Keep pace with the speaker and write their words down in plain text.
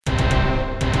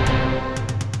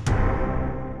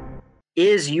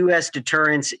is U.S.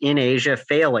 deterrence in Asia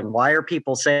failing? Why are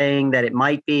people saying that it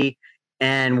might be?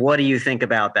 And what do you think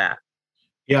about that?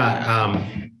 Yeah,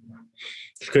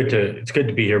 it's good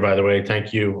to be here. By the way,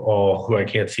 thank you all who I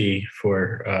can't see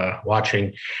for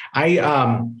watching. I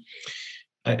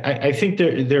I think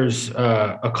there's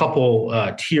a couple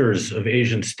tiers of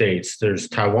Asian states. There's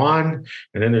Taiwan,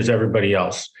 and then there's everybody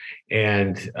else.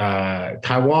 And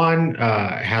Taiwan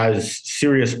has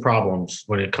serious problems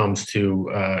when it comes to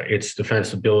its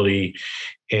defensibility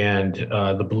and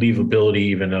the believability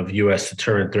even of U.S.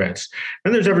 deterrent threats.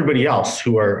 And there's everybody else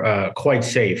who are quite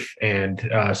safe. And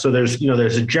so there's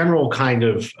a general kind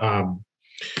of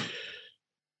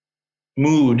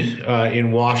mood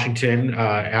in Washington,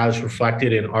 as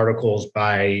reflected in articles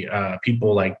by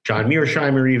people like John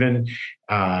Mearsheimer, even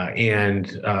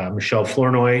and Michelle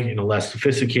Flournoy, in a less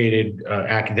sophisticated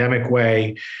academic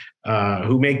way,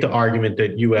 who make the argument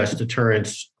that U.S.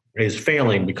 deterrence is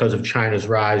failing because of China's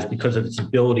rise, because of its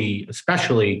ability,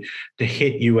 especially to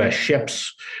hit U.S.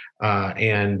 ships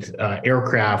and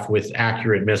aircraft with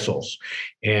accurate missiles.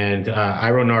 And I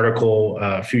wrote an article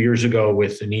a few years ago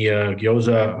with Ania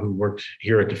Gyoza, who worked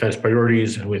here at Defense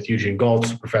Priorities, and with Eugene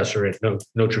Galtz, professor at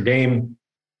Notre Dame,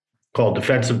 called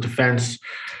Defensive Defense,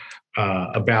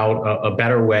 about a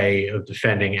better way of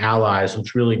defending allies,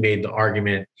 which really made the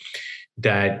argument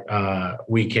that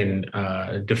we can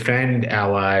defend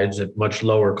allies at much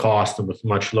lower cost and with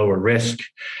much lower risk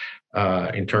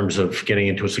in terms of getting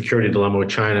into a security dilemma with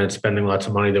China and spending lots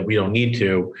of money that we don't need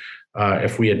to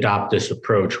if we adopt this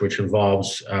approach, which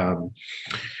involves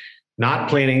not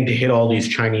planning to hit all these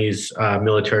Chinese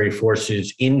military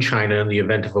forces in China in the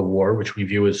event of a war, which we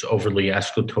view as overly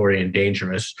escalatory and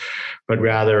dangerous, but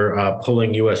rather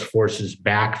pulling U.S. forces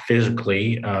back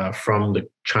physically from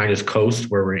China's coast,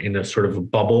 where we're in a sort of a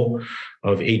bubble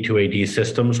of A2AD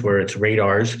systems, where its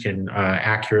radars can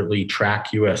accurately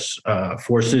track U.S.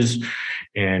 forces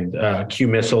and cue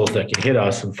missiles that can hit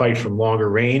us and fight from longer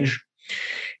range,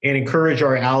 and encourage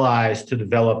our allies to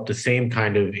develop the same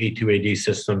kind of A2AD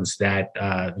systems that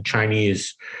the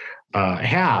Chinese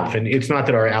have. And it's not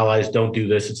that our allies don't do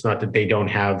this. It's not that they don't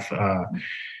have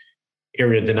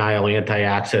area denial,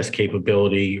 anti-access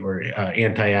capability, or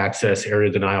anti-access area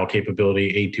denial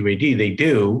capability, A2AD. They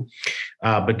do,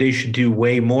 but they should do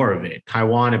way more of it.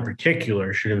 Taiwan in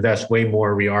particular should invest way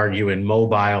more, we argue, in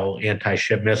mobile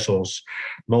anti-ship missiles,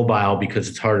 mobile because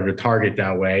it's harder to target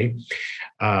that way.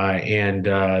 And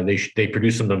they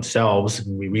produce them themselves.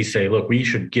 And we say, look, we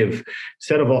should give,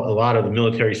 instead of a lot of the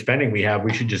military spending we have,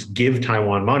 we should just give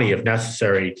Taiwan money if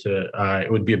necessary.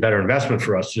 It would be a better investment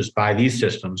for us to just buy these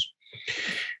systems.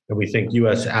 And we think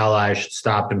U.S. allies should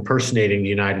stop impersonating the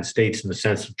United States in the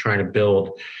sense of trying to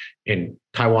build, and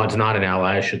Taiwan's not an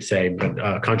ally, I should say,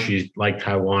 but countries like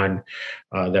Taiwan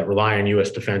that rely on U.S.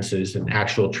 defenses and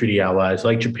actual treaty allies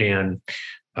like Japan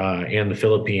and the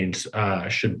Philippines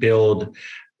should build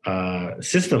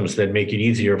systems that make it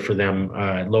easier for them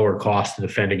at lower cost to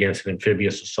defend against an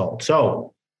amphibious assault.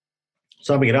 So,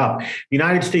 summing it up, the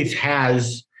United States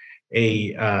has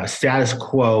a status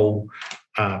quo,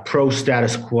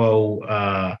 pro-status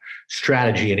quo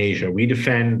strategy in Asia. We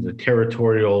defend the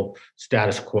territorial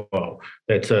status quo.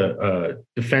 That's a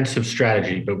defensive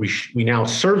strategy, but we now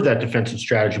serve that defensive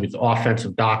strategy with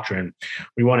offensive doctrine.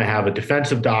 We want to have a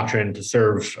defensive doctrine to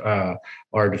serve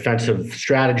our defensive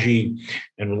strategy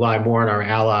and rely more on our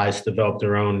allies to develop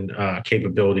their own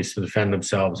capabilities to defend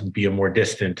themselves and be a more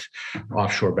distant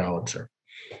offshore balancer.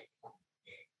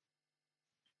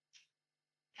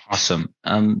 Awesome.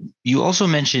 You also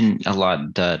mentioned a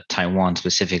lot Taiwan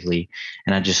specifically,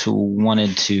 and I just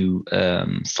wanted to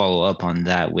follow up on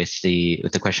that with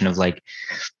the question of, like,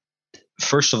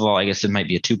 first of all, I guess it might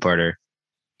be a two-parter.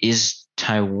 Is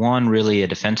Taiwan really a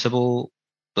defensible,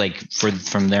 like,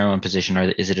 from their own position, or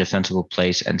is it a defensible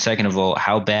place? And second of all,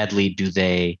 how badly do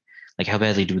they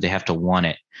have to want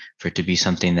it for it to be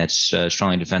something that's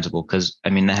strongly defensible? Because I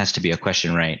mean, that has to be a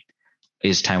question, right?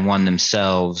 Is Taiwan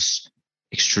themselves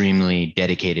extremely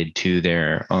dedicated to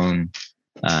their own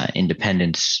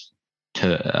independence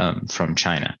from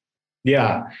China?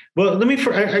 Yeah. Well, let me.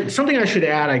 Something I should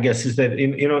add, I guess, is that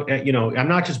I'm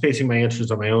not just basing my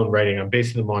answers on my own writing. I'm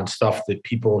basing them on stuff that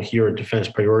people here at Defense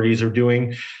Priorities are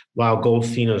doing. Lyle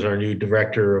Goldstein is our new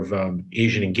director of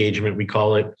Asian engagement, we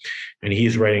call it, and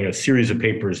he's writing a series of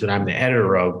papers that I'm the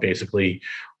editor of, basically,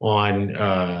 on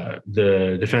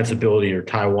the defensibility of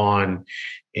Taiwan,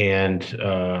 and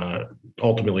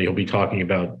ultimately he'll be talking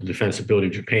about the defensibility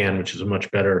of Japan, which is much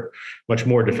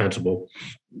more defensible.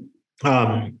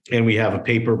 And we have a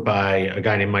paper by a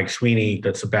guy named Mike Sweeney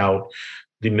that's about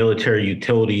the military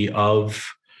utility of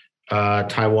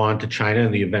Taiwan to China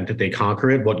in the event that they conquer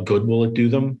it? What good will it do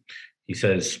them? He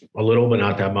says a little, but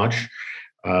not that much.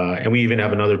 And we even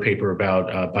have another paper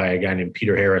about by a guy named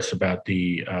Peter Harris about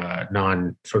the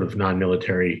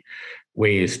non-military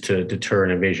ways to deter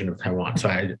an invasion of Taiwan. So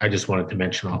I just wanted to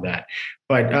mention all that.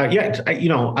 But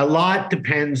a lot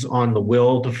depends on the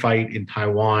will to fight in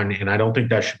Taiwan, and I don't think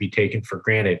that should be taken for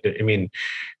granted. I mean,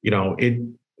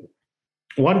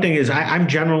 one thing is I'm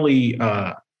generally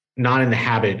not in the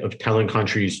habit of telling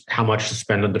countries how much to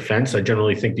spend on defense. I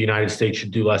generally think the United States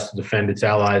should do less to defend its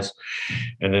allies,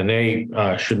 and then they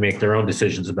should make their own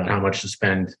decisions about how much to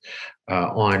spend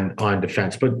on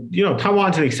defense. But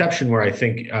Taiwan's an exception where I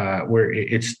think where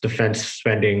its defense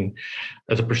spending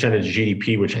as a percentage of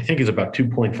GDP, which I think is about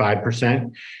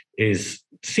 2.5%,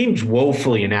 seems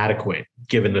woefully inadequate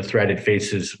given the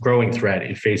growing threat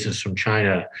it faces from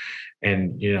China.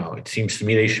 And it seems to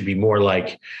me they should be more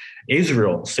like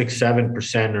Israel,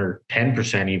 6-7% or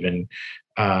 10% even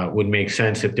would make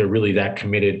sense if they're really that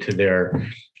committed to their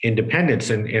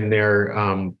independence. And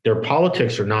their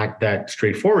politics are not that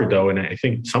straightforward, though. And I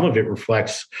think some of it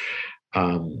reflects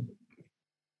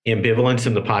ambivalence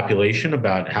in the population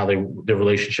about how the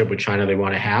relationship with China they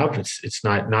want to have. It's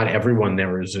not everyone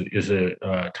there is a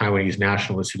Taiwanese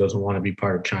nationalist who doesn't want to be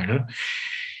part of China.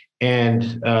 And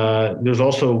there's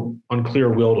also unclear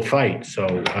will to fight. So,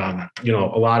 a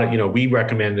lot of, we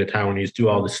recommend the Taiwanese do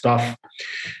all this stuff,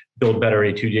 build better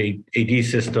A2AD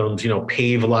systems,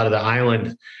 pave a lot of the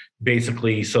island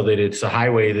basically so that it's a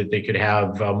highway that they could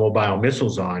have mobile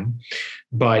missiles on.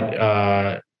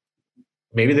 But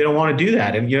maybe they don't want to do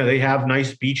that. And, they have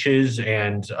nice beaches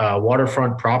and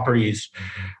waterfront properties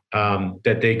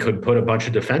that they could put a bunch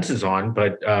of defenses on.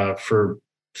 But for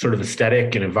sort of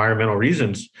aesthetic and environmental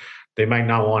reasons, they might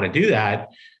not want to do that,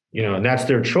 and that's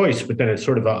their choice. But then it's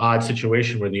sort of an odd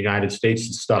situation where the United States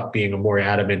is stuck being a more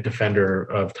adamant defender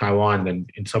of Taiwan than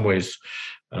in some ways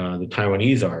the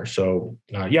Taiwanese are. So,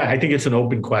 I think it's an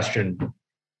open question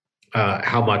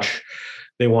how much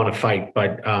they want to fight.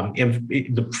 But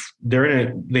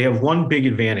they have one big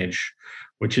advantage,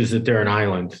 which is that they're an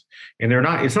island, and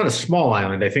it's not a small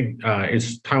island. I think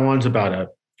Taiwan's about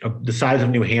the size of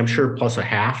New Hampshire plus a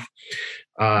half.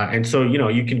 And so,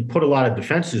 you can put a lot of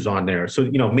defenses on there. So,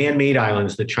 man-made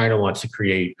islands that China wants to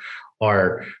create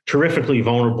are terrifically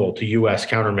vulnerable to U.S.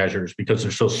 countermeasures because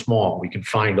they're so small. We can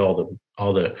find all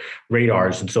the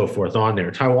radars and so forth on there.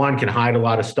 Taiwan can hide a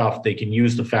lot of stuff. They can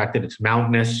use the fact that it's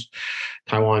mountainous.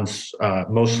 Taiwan's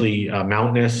mostly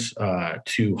mountainous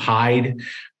to hide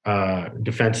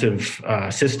defensive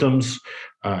systems.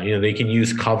 They can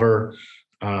use cover.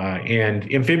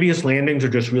 And amphibious landings are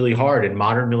just really hard. And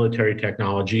modern military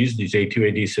technologies, these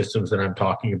A2AD systems that I'm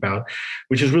talking about,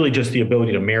 which is really just the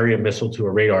ability to marry a missile to a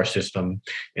radar system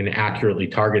and accurately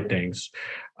target things,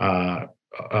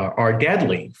 are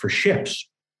deadly for ships.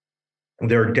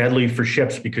 They're deadly for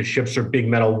ships because ships are big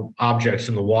metal objects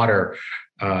in the water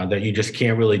that you just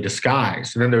can't really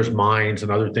disguise. And then there's mines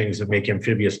and other things that make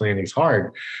amphibious landings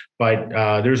hard. But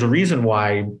there's a reason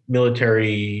why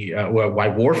why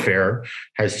warfare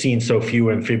has seen so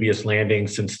few amphibious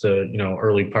landings since the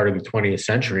early part of the 20th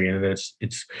century, and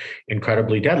it's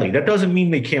incredibly deadly. That doesn't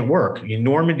mean they can't work.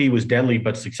 Normandy was deadly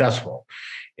but successful,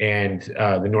 and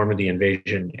the Normandy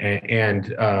invasion.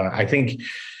 And I think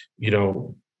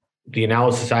the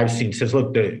analysis I've seen says,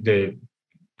 look, the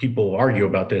people argue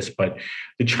about this, but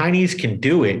the Chinese can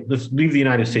do it. Let's leave the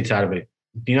United States out of it.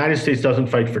 The United States doesn't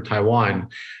fight for Taiwan.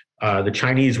 The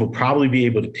Chinese will probably be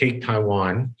able to take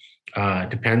Taiwan.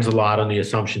 Depends a lot on the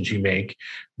assumptions you make,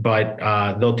 but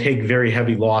they'll take very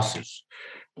heavy losses.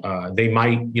 They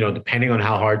might, depending on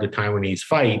how hard the Taiwanese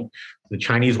fight, the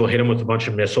Chinese will hit them with a bunch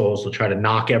of missiles. They'll try to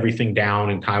knock everything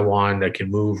down in Taiwan that can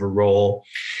move or roll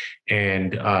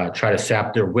and try to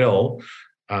sap their will.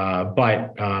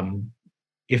 But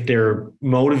if they're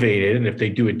motivated and if they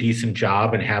do a decent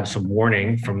job and have some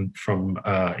warning from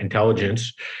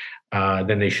intelligence,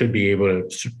 then they should be able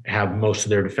to have most of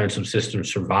their defensive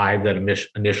systems survive that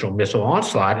initial missile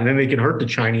onslaught. And then they can hurt the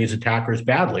Chinese attackers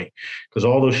badly because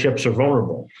all those ships are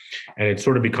vulnerable. And it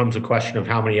sort of becomes a question of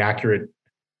how many accurate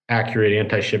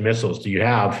anti-ship missiles do you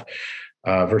have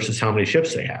versus how many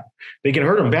ships they have. They can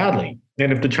hurt them badly.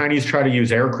 And if the Chinese try to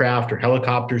use aircraft or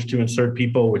helicopters to insert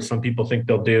people, which some people think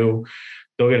they'll do,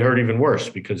 they'll get hurt even worse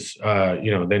because,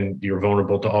 then you're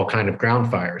vulnerable to all kind of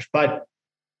ground fires. But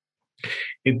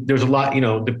there's a lot,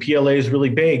 the PLA is really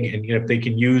big. And if they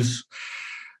can use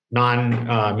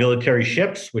non-military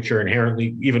ships, which are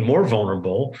inherently even more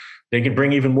vulnerable, they can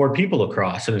bring even more people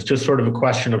across. And it's just sort of a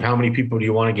question of how many people do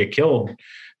you want to get killed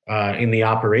in the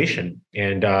operation.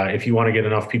 And if you want to get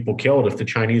enough people killed, if the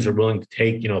Chinese are willing to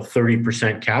take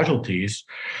 30% casualties,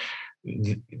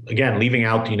 again, leaving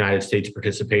out the United States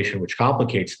participation, which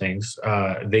complicates things,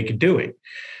 they could do it.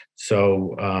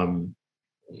 So,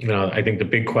 I think the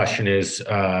big question is,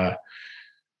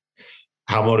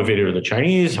 how motivated are the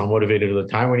Chinese? How motivated are the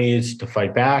Taiwanese to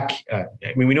fight back?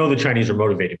 We know the Chinese are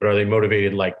motivated, but are they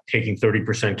motivated like taking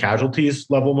 30% casualties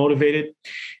level motivated?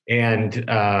 And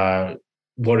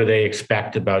what do they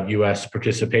expect about U.S.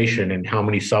 participation, and how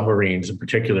many submarines in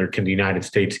particular can the United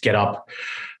States get up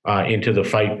into the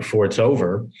fight before it's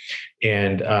over?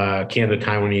 And can the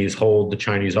Taiwanese hold the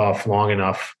Chinese off long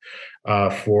enough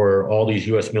for all these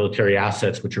U.S. military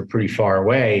assets, which are pretty far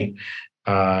away,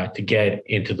 to get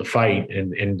into the fight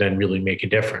and then really make a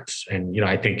difference? And,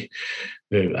 I think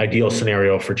the ideal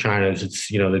scenario for China is it's,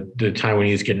 the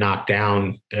Taiwanese get knocked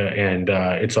down and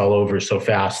it's all over so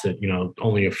fast that,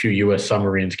 only a few U.S.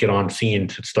 submarines get on scene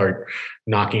to start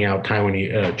knocking out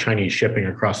Chinese shipping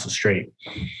across the strait.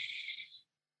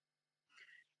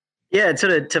 Yeah,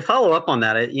 so to follow up on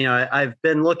that, I've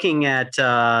been looking at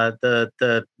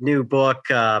the new book,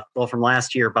 from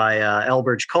last year by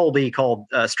Elbridge Colby called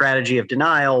Strategy of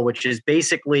Denial, which is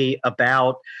basically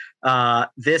about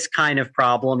this kind of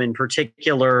problem, in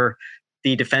particular,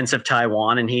 the defense of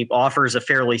Taiwan. And he offers a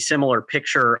fairly similar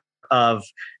picture of,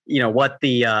 what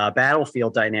the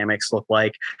battlefield dynamics look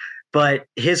like. But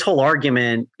his whole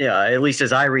argument, at least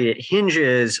as I read it,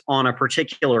 hinges on a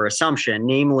particular assumption,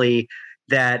 namely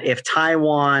that if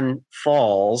Taiwan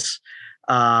falls,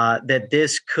 that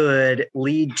this could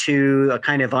lead to a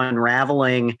kind of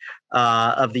unraveling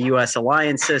of the U.S.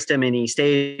 alliance system in East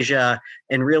Asia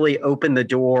and really open the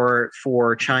door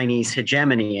for Chinese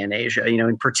hegemony in Asia.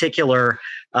 In particular,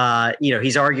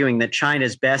 he's arguing that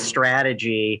China's best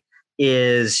strategy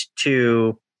is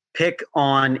to pick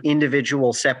on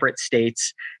individual separate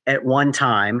states at one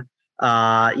time,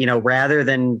 rather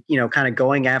than, kind of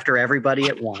going after everybody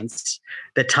at once.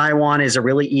 That Taiwan is a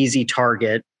really easy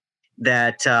target,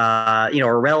 that, a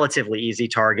relatively easy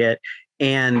target,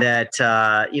 and that,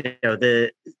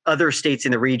 the other states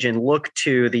in the region look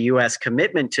to the U.S.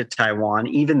 commitment to Taiwan,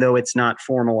 even though it's not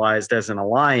formalized as an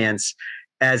alliance,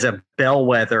 as a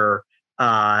bellwether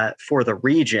for the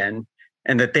region.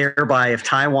 And that thereby, if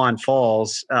Taiwan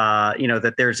falls,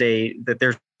 that there's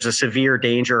a severe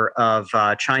danger of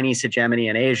Chinese hegemony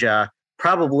in Asia,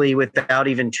 probably without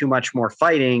even too much more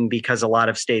fighting, because a lot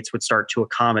of states would start to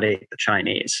accommodate the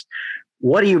Chinese.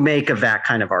 What do you make of that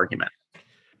kind of argument?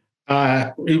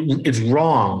 It's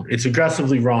wrong. It's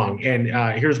aggressively wrong. And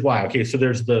here's why. Okay, so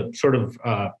there's the sort of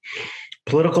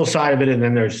political side of it, and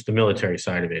then there's the military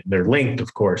side of it. They're linked,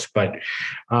 of course. But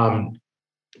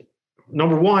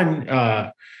number one,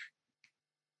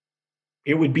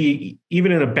 it would be,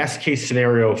 even in a best case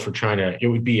scenario for China, it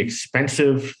would be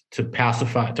expensive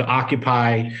to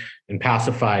occupy and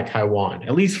pacify Taiwan,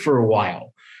 at least for a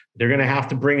while. They're going to have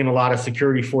to bring in a lot of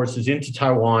security forces into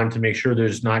Taiwan to make sure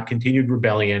there's not continued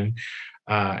rebellion.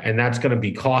 And that's going to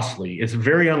be costly. It's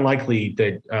very unlikely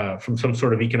that from some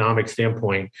sort of economic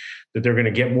standpoint, that they're going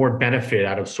to get more benefit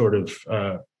out of sort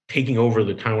of taking over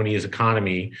the Taiwanese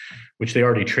economy, which they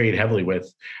already trade heavily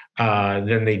with,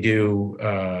 than they do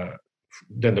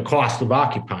than the cost of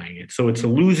occupying it. So it's a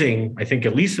losing, I think,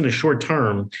 at least in the short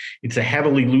term, it's a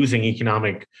heavily losing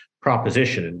economic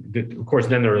proposition. And of course,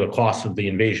 then there are the costs of the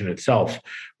invasion itself,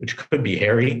 which could be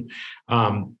hairy.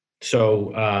 So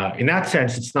in that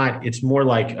sense, it's more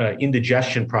like an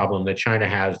indigestion problem that China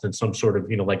has than some sort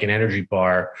of, like an energy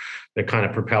bar that kind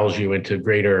of propels you into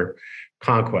greater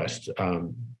conquest.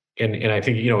 And I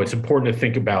think, it's important to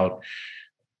think about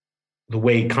the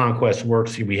way conquest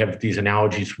works. We have these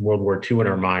analogies from World War II in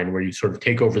our mind, where you sort of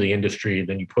take over the industry,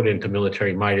 then you put it into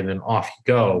military might, and then off you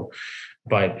go.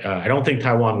 But I don't think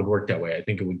Taiwan would work that way. I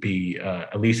think it would be,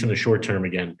 at least in the short term,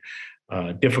 again,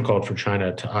 difficult for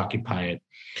China to occupy it.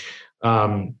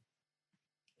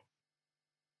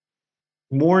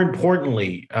 More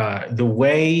importantly, the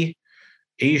way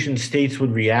Asian states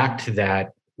would react to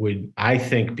that would, I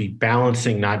think, be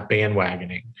balancing, not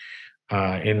bandwagoning.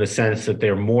 In the sense that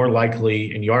they're more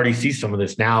likely, and you already see some of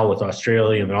this now with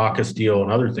Australia and the AUKUS deal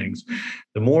and other things,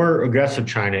 the more aggressive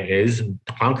China is, and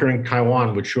conquering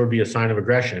Taiwan would sure be a sign of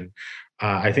aggression.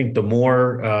 I think the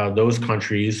more those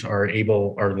countries are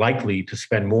likely to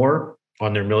spend more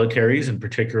on their militaries, and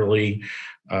particularly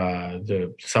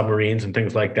the submarines and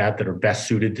things like that are best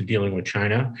suited to dealing with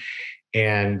China.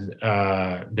 And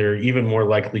they're even more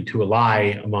likely to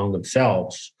ally among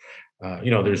themselves.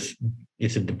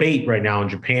 It's a debate right now in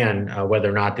Japan whether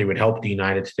or not they would help the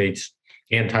United States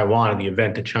and Taiwan in the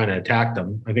event that China attacked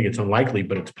them. I think it's unlikely,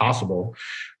 but it's possible.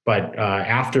 But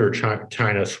after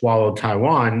China swallowed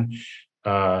Taiwan,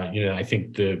 I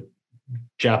think the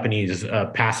Japanese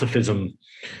pacifism,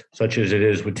 such as it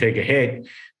is, would take a hit,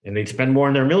 and they'd spend more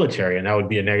on their military, and that would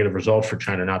be a negative result for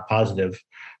China, not positive.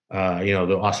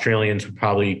 The Australians would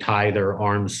probably tie their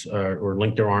arms or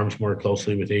link their arms more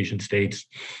closely with Asian states.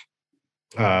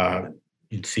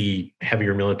 You'd see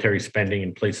heavier military spending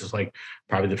in places like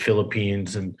probably the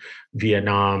Philippines and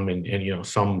Vietnam, and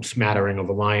some smattering of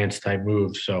alliance type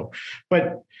moves. So,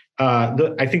 but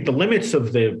I think the limits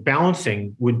of the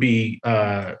balancing would be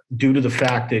due to the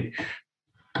fact that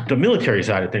the military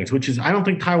side of things, which is, I don't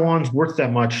think Taiwan's worth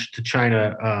that much to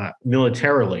China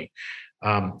militarily.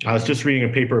 I was just reading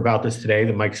a paper about this today,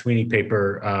 the Mike Sweeney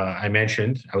paper I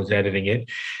mentioned. I was editing it.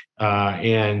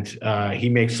 And he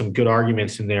makes some good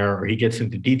arguments in there, or he gets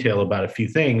into detail about a few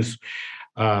things.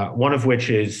 One of which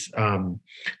is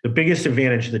the biggest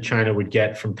advantage that China would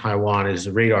get from Taiwan is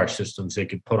the radar systems they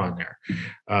could put on there,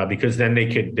 because then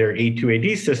their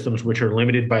A2AD systems, which are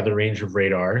limited by the range of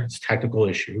radar. It's a technical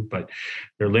issue, but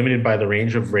they're limited by the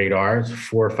range of radar. It's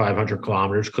 400 or 500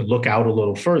 kilometers, could look out a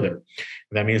little further.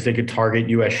 That means they could target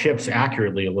U.S. ships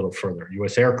accurately a little further,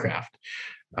 U.S. aircraft.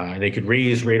 They could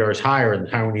raise radars higher in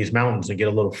the Taiwanese mountains and get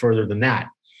a little further than that.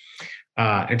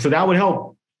 And so that would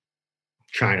help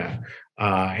China.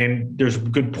 And there's a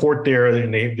good port there,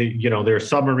 and their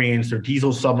submarines, their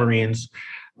diesel submarines,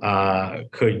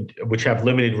 which have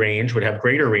limited range, would have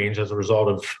greater range as a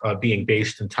result of being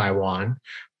based in Taiwan.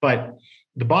 But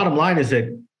the bottom line is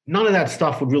that none of that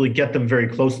stuff would really get them very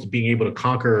close to being able to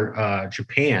conquer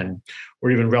Japan, or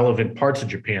even relevant parts of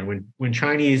Japan. When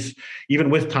Chinese,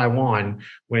 even with Taiwan,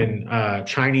 when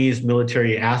Chinese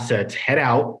military assets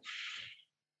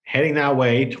heading that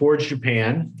way towards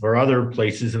Japan or other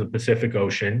places in the Pacific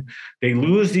Ocean, they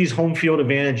lose these home field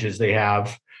advantages they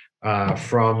have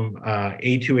from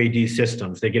A2AD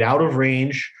systems. They get out of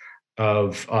range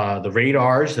of the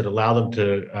radars that allow them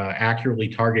to accurately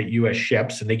target U.S.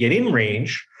 ships, and they get in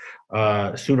range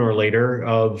sooner or later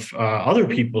of other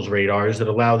people's radars that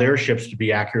allow their ships to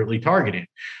be accurately targeted.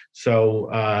 So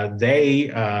they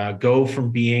go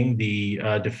from being the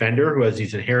defender who has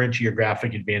these inherent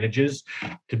geographic advantages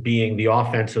to being the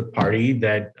offensive party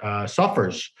that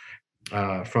suffers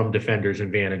from defenders'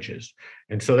 advantages.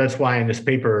 And so that's why in this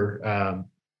paper,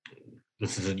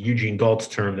 this is a Eugene Galt's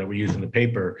term that we use in the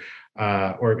paper,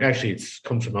 or actually it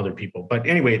comes from other people. But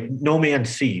anyway, no man's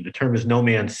sea. The term is no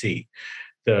man's sea.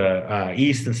 The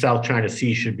East and South China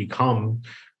Sea should become,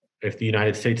 if the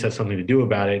United States has something to do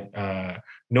about it,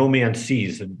 no man's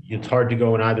seas, and it's hard to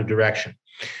go in either direction.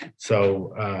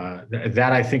 So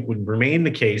that I think would remain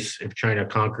the case if China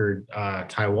conquered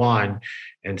Taiwan.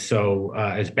 And so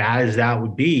as bad as that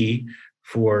would be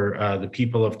for the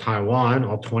people of Taiwan,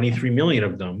 all 23 million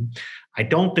of them, I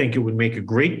don't think it would make a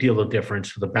great deal of difference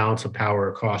for the balance of power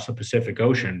across the Pacific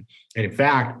Ocean. And in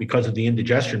fact, because of the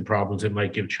indigestion problems it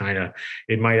might give China,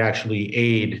 it might actually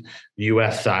aid the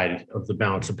U.S. side of the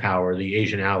balance of power, the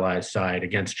Asian allies side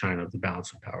against China of the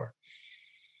balance of power.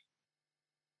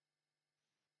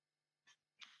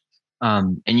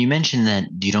 And you mentioned that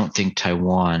you don't think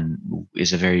Taiwan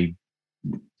is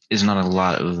not a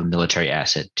lot of a military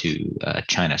asset to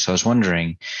China. So I was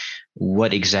wondering,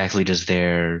 what exactly does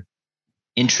their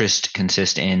interest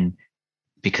consist in?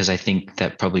 Because I think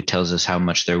that probably tells us how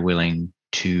much they're willing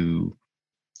to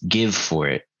give for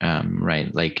it,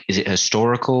 right? Like, is it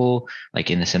historical,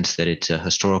 like in the sense that it's a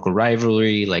historical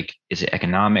rivalry? Like, is it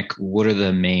economic? What are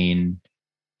the main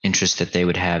interests that they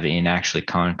would have in actually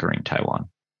conquering Taiwan?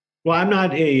 Well, I'm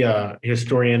not a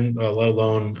historian, let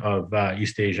alone of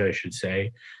East Asia, I should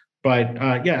say. But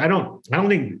I don't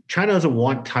think China doesn't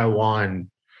want Taiwan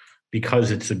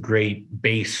because it's a great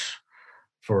base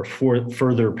for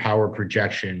further power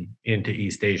projection into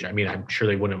East Asia. I mean, I'm sure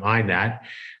they wouldn't mind that.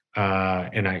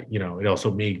 And it also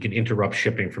can interrupt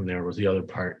shipping from there was the other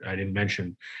part I didn't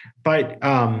mention. But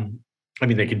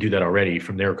they could do that already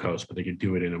from their coast, but they could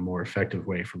do it in a more effective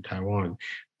way from Taiwan.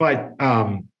 But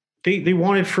they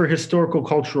want it for historical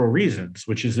cultural reasons,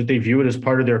 which is that they view it as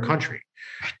part of their country.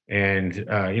 And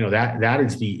that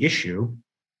is the issue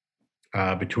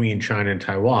between China and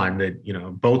Taiwan, that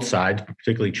both sides,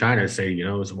 particularly China, say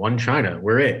it's one China,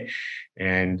 we're it,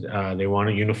 and they want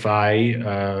to unify.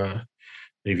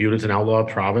 They view it as an outlaw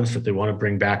province that they want to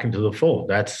bring back into the fold.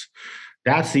 That's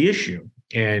the issue,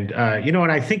 and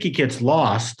and I think it gets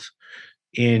lost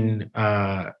in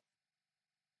the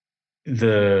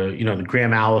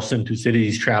Graham Allison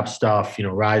Thucydides trap stuff.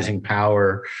 Rising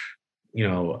power.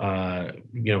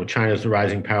 China's the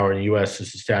rising power and the U.S.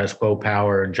 is the status quo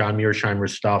power, and John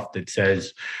Mearsheimer's stuff that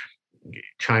says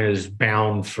China's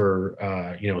bound for,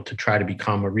 to try to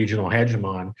become a regional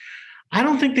hegemon. I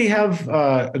don't think they have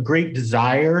a great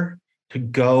desire to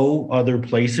go other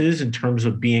places in terms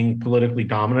of being politically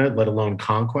dominant, let alone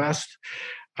conquest.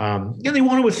 They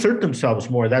want to assert themselves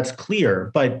more. That's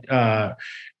clear, but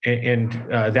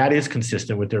that is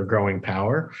consistent with their growing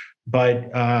power.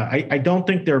 But I don't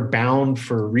think they're bound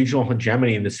for regional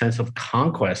hegemony in the sense of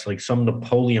conquest, like some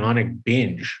Napoleonic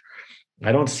binge.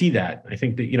 I don't see that. I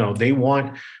think that they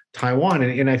want Taiwan,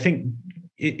 and I think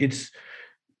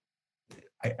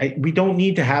we don't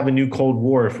need to have a new Cold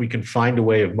War if we can find a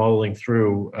way of muddling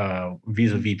through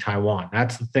vis-a-vis Taiwan.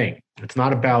 That's the thing. It's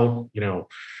not about,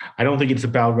 I don't think it's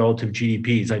about relative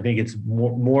GDPs. I think it's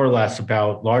more or less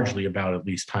largely about at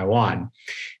least Taiwan.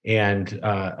 And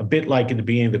a bit like in the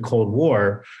beginning of the Cold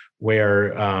War,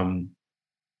 where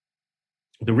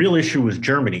the real issue was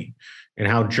Germany and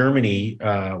how Germany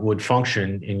would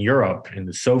function in Europe, and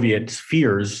the Soviets'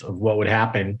 fears of what would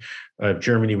happen if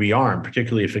Germany rearmed,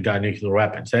 particularly if it got nuclear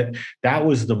weapons. That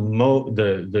was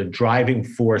the driving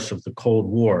force of the Cold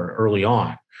War early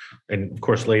on. And of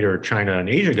course, later China and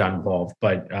Asia got involved,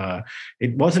 but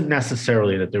it wasn't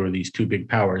necessarily that there were these two big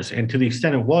powers. And to the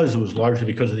extent it was largely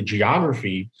because of the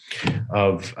geography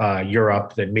of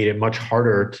Europe that made it much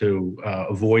harder to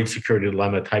avoid security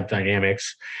dilemma type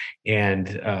dynamics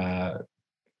and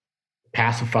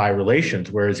pacify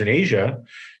relations. Whereas in Asia,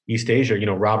 East Asia,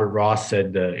 Robert Ross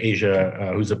said,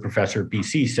 Asia, who's a professor at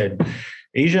BC, said,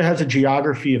 Asia has a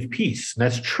geography of peace. And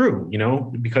that's true,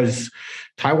 because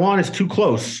Taiwan is too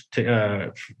close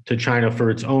to China for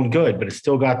its own good, but it's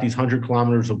still got these 100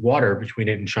 kilometers of water between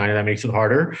it and China. That makes it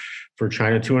harder for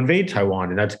China to invade Taiwan.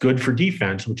 And that's good for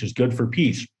defense, which is good for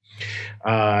peace.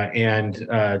 And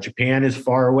Japan is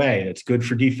far away. That's good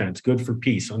for defense, good for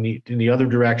peace. In the other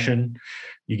direction,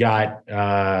 you got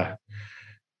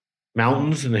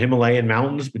mountains and the Himalayan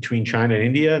mountains between China and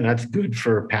India, and that's good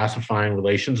for pacifying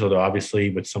relations, although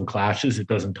obviously with some clashes, it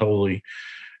doesn't totally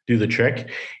do the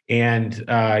trick. And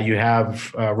you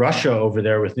have Russia over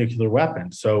there with nuclear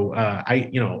weapons. So I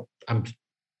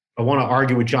want to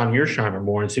argue with John Mearsheimer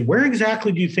more and say, where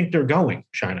exactly do you think they're going,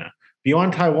 China?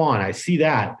 Beyond Taiwan, I see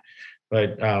that,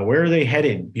 but where are they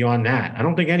headed beyond that? I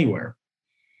don't think anywhere.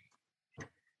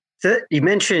 So you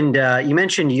mentioned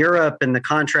Europe and the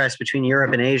contrast between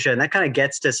Europe and Asia, and that kind of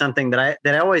gets to something that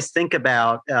I always think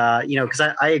about. Because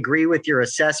I agree with your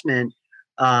assessment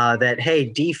that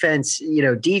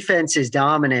defense is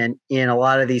dominant in a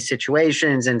lot of these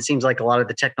situations, and it seems like a lot of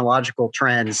the technological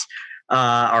trends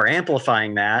are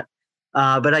amplifying that.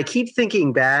 But I keep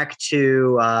thinking back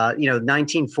to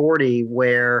 1940,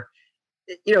 where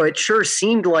it sure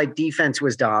seemed like defense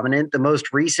was dominant. The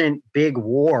most recent big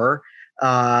war,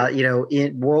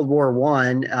 in World War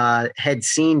I, had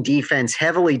seen defense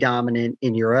heavily dominant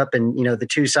in Europe, and the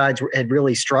two sides had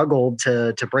really struggled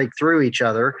to break through each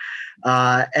other.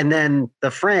 And then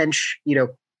the French,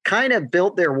 kind of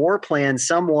built their war plan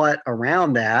somewhat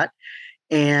around that,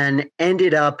 and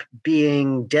ended up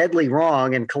being deadly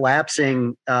wrong and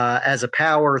collapsing as a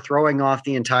power, throwing off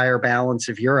the entire balance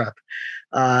of Europe.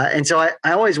 And so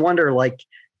I always wonder,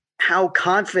 how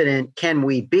confident can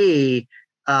we be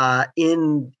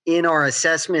in our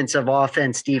assessments of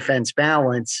offense-defense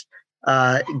balance,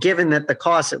 given that the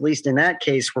costs, at least in that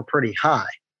case, were pretty high?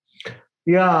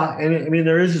 Yeah, and I mean,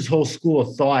 there is this whole school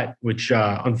of thought which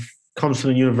comes from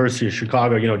the University of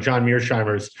Chicago. John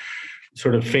Mearsheimer's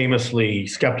sort of famously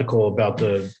skeptical about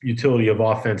the utility of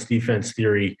offense-defense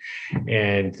theory,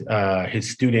 and his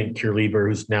student Keir Lieber,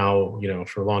 who's now,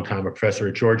 for a long time a professor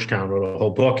at Georgetown, wrote a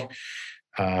whole book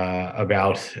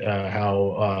about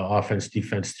how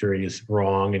offense-defense theory is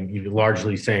wrong, and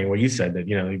largely saying what you said,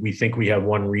 that we think we have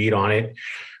one read on it,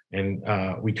 and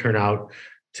we turn out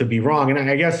to be wrong. And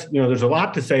I guess there's a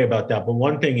lot to say about that, but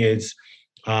one thing is,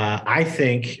 I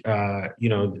think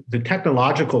the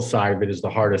technological side of it is the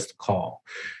hardest to call,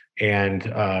 and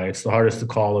it's the hardest to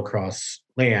call across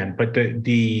land. But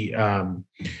the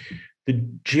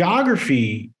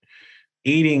geography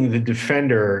aiding the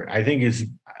defender, I think, is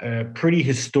a pretty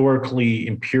historically,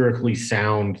 empirically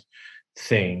sound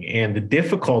thing. And the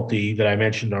difficulty that I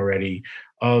mentioned already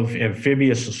of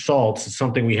amphibious assaults is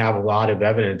something we have a lot of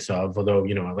evidence of, although,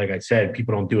 like I said,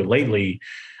 people don't do it lately,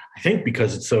 I think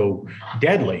because it's so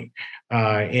deadly.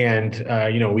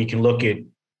 We can look at,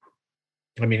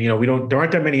 there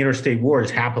aren't that many interstate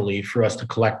wars, happily, for us to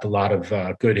collect a lot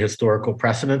of good historical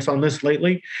precedents on this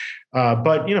lately.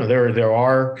 But there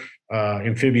are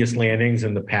amphibious landings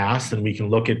in the past, and we can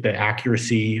look at the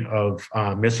accuracy of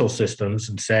missile systems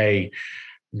and say,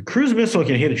 Cruise missile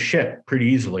can hit a ship pretty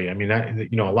easily. I mean, that,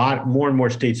 a lot more and more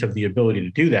states have the ability to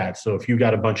do that. So if you've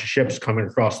got a bunch of ships coming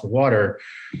across the water,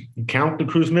 you count the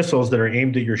cruise missiles that are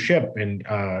aimed at your ship, and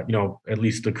at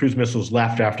least the cruise missiles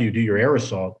left after you do your air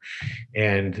assault,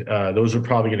 and those are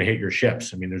probably going to hit your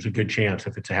ships. I mean, there's a good chance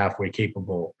if it's a halfway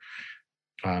capable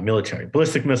military.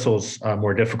 Ballistic missiles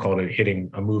more difficult at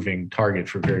hitting a moving target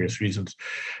for various reasons,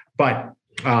 but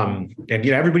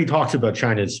everybody talks about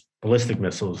China's ballistic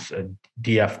missiles,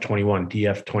 DF-21,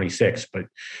 DF-26, but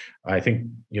I think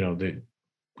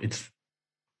it's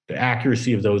the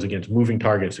accuracy of those against moving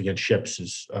targets against ships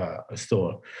is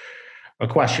still a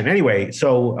question. Anyway,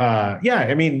 so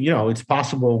it's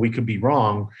possible we could be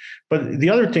wrong, but the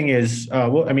other thing is,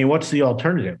 what's the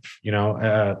alternative?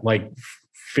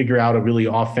 Figure out a really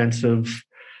offensive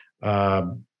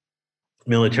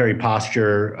military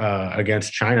posture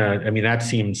against China. I mean, that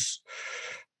seems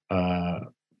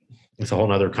it's a whole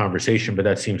nother conversation, but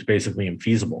that seems basically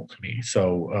infeasible to me.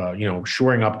 So,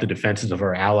 shoring up the defenses of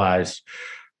our allies,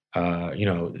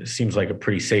 seems like a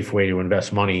pretty safe way to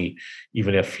invest money,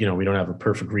 even if, we don't have a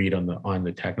perfect read on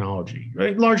the technology,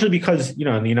 right? Largely because,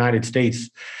 in the United States,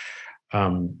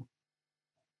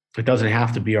 it doesn't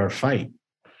have to be our fight.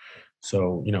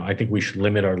 So, I think we should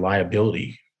limit our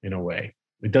liability in a way.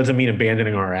 It doesn't mean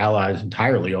abandoning our allies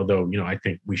entirely, although, I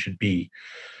think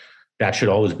that should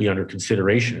always be under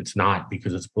consideration. It's not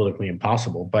because it's politically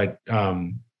impossible, but,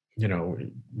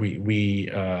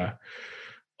 we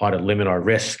ought to limit our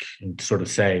risk and sort of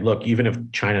say, look, even if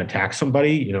China attacks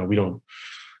somebody,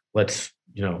 let's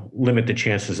limit the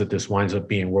chances that this winds up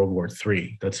being World War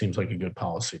III. That seems like a good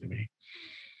policy to me.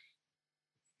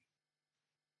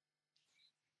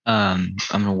 I'm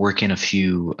going to work in a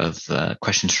few of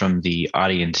questions from the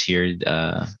audience here.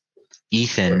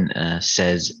 Ethan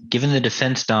says, given the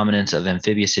defense dominance of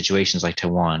amphibious situations like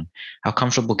Taiwan, how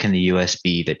comfortable can the U.S.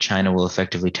 be that China will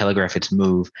effectively telegraph its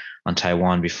move on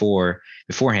Taiwan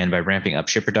beforehand by ramping up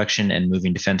ship production and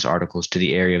moving defense articles to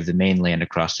the area of the mainland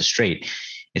across the strait?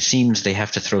 It seems they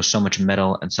have to throw so much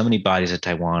metal and so many bodies at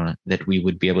Taiwan that we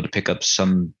would be able to pick up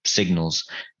some signals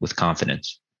with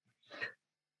confidence.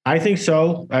 I think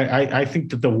so. I think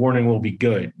that the warning will be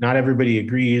good. Not everybody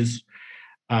agrees.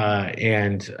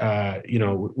 With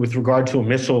regard to a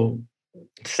missile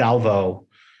salvo,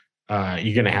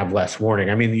 you're going to have less warning.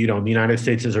 I mean, the United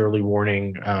States has early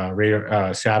warning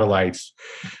radar satellites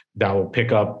that will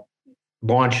pick up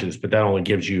launches, but that only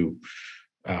gives you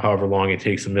however long it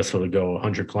takes a missile to go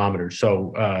 100 kilometers.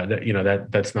 So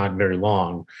that's not very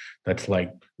long. That's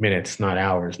like minutes, not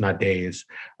hours, not days.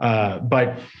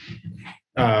 But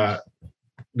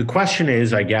the question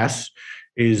is, I guess,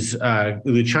 is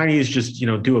the Chinese just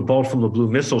do a bolt from the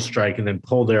blue missile strike and then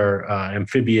pull their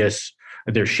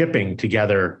their shipping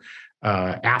together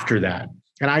after that?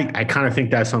 And I kind of think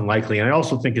that's unlikely. And I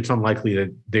also think it's unlikely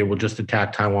that they will just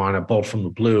attack Taiwan a bolt from the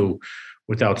blue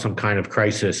without some kind of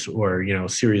crisis or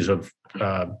series of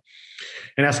an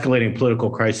escalating political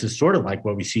crisis, sort of like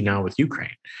what we see now with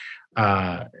Ukraine.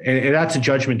 And that's a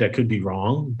judgment that could be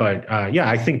wrong, but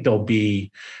I think there'll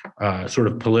be sort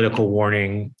of political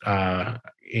warning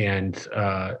and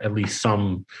at least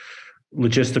some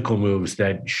logistical moves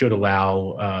that should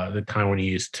allow the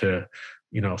Taiwanese to,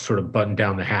 sort of button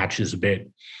down the hatches a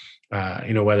bit.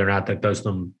 Whether or not that does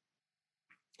them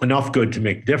enough good to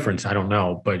make a difference, I don't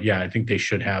know. But I think they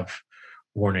should have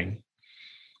warning.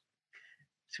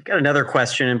 So we've got another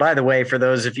question. And by the way, for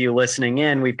those of you listening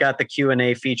in, we've got the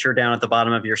Q&A feature down at the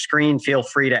bottom of your screen. Feel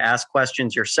free to ask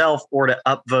questions yourself or to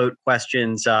upvote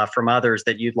questions from others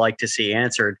that you'd like to see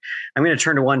answered. I'm going to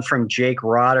turn to one from Jake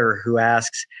Rotter, who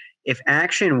asks, if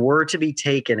action were to be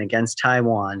taken against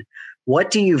Taiwan, what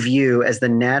do you view as the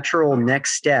natural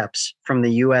next steps from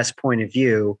the U.S. point of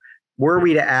view, were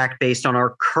we to act based on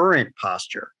our current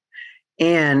posture?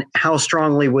 And how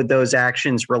strongly would those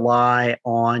actions rely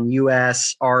on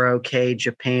U.S., ROK,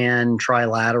 Japan,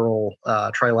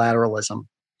 trilateralism?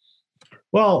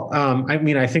 Well,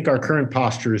 I think our current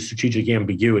posture is strategic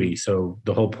ambiguity. So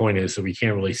the whole point is that we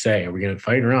can't really say, are we going to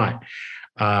fight or not?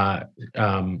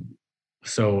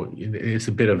 So it's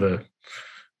a bit of a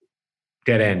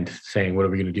dead end saying, what are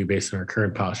we going to do based on our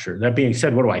current posture? That being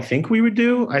said, what do I think we would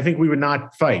do? I think we would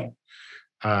not fight.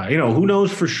 Who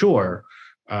knows for sure?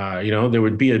 There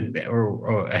would be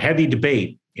a heavy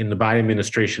debate in the Biden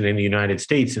administration in the United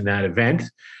States in that event.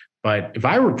 But if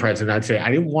I were president, I'd say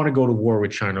I didn't want to go to war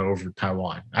with China over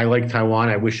Taiwan. I like Taiwan.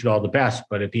 I wish it all the best.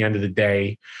 But at the end of the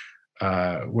day,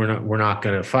 we're not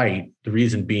going to fight. The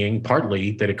reason being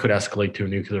partly that it could escalate to a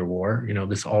nuclear war.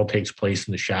 This all takes place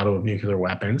in the shadow of nuclear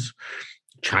weapons.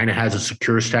 China has a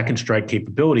secure second strike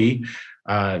capability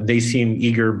They seem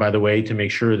eager, by the way, to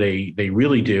make sure they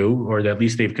really do, or that at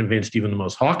least they've convinced even the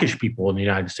most hawkish people in the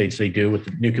United States they do with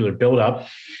the nuclear buildup.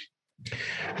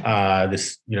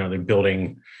 They're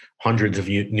building hundreds of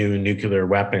new nuclear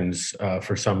weapons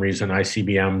for some reason.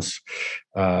 ICBMs,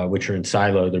 which are in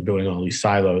silo, they're building all these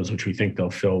silos, which we think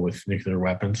they'll fill with nuclear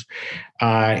weapons. So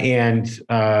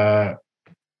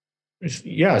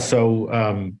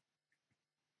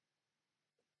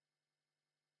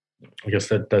I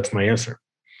guess that's my answer.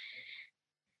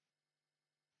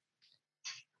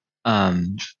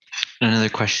 Another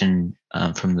question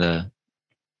from the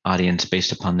audience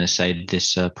based upon this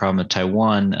problem of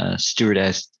Taiwan. Stuart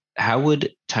asked, how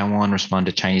would Taiwan respond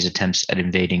to Chinese attempts at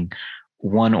invading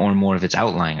one or more of its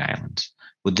outlying islands?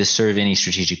 Would this serve any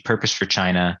strategic purpose for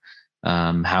China?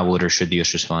 How would or should the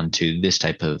U.S. respond to this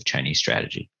type of Chinese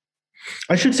strategy?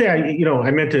 I should say,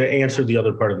 I meant to answer the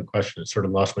other part of the question. It sort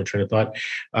of lost my train of thought.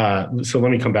 So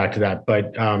let me come back to that.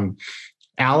 But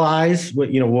allies, what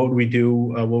would we do?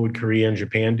 What would Korea and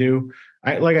Japan do?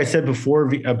 Like I said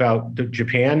before about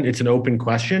Japan, it's an open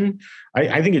question.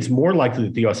 I think it's more likely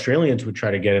that the Australians would try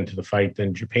to get into the fight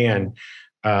than Japan.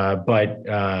 But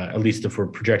at least if we're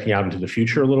projecting out into the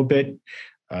future a little bit,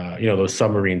 those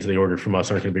submarines they ordered from us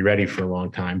aren't going to be ready for a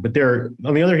long time. But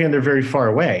on the other hand, they're very far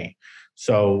away.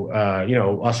 So,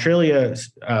 Australia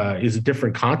is a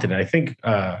different continent. I think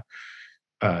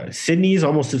Sydney is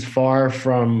almost as far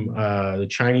from the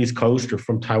Chinese coast or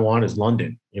from Taiwan as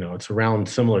London. It's around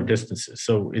similar distances.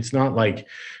 So it's not like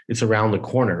it's around the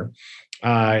corner.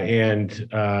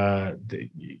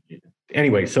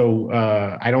 Anyway, so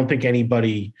I don't think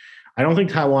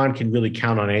Taiwan can really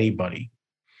count on anybody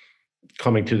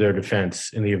coming to their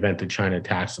defense in the event that China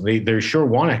attacks them. They sure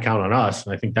want to count on us,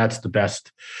 and I think that's the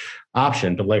best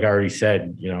option. But like I already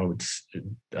said,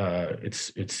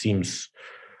 it seems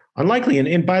unlikely.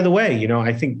 And by the way,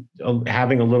 I think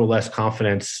having a little less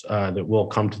confidence that we'll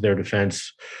come to their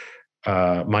defense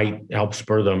might help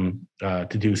spur them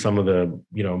to do some of the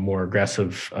more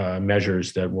aggressive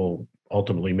measures that will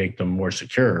ultimately make them more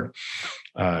secure.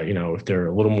 If they're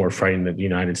a little more frightened that the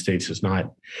United States is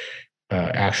not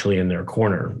actually in their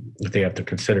corner, if they have to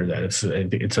consider that.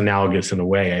 It's analogous in a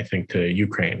way, I think, to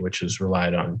Ukraine, which has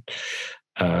relied on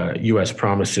U.S.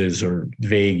 promises or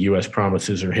vague U.S.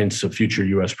 promises or hints of future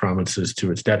U.S. promises to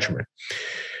its detriment.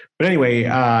 But anyway,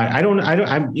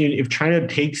 if China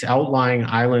takes outlying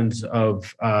islands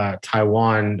of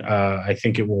Taiwan, I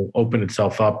think it will open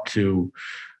itself up to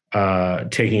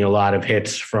taking a lot of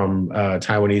hits from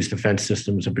Taiwanese defense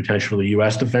systems and potentially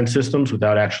U.S. defense systems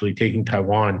without actually taking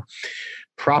Taiwan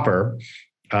proper.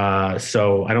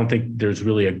 So I don't think there's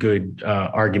really a good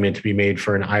argument to be made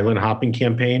for an island hopping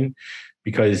campaign,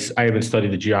 because I haven't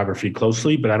studied the geography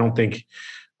closely, but I don't think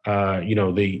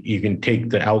you can take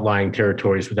the outlying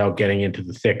territories without getting into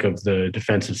the thick of the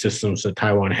defensive systems that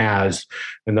Taiwan has,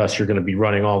 and thus you're going to be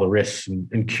running all the risks and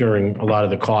incurring a lot of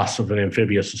the costs of an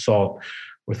amphibious assault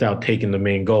without taking the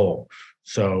main goal.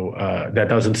 So that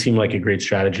doesn't seem like a great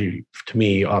strategy to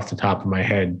me off the top of my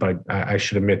head, but I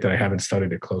should admit that I haven't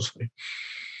studied it closely.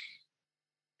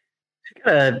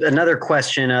 Another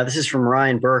question. This is from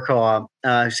Ryan Burkhaw,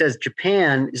 who says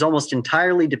Japan is almost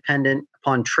entirely dependent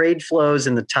upon trade flows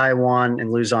in the Taiwan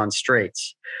and Luzon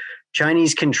Straits.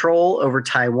 Chinese control over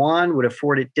Taiwan would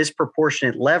afford it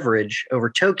disproportionate leverage over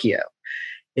Tokyo.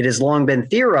 It has long been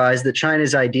theorized that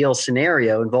China's ideal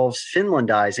scenario involves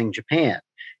Finlandizing Japan,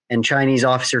 and Chinese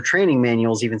officer training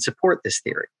manuals even support this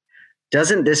theory.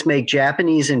 Doesn't this make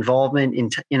Japanese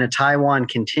involvement in a Taiwan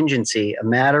contingency a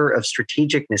matter of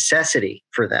strategic necessity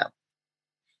for them?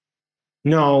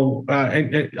 No,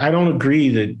 I don't agree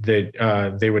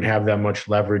that they would have that much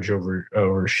leverage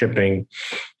over shipping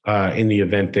in the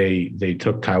event they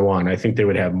took Taiwan. I think they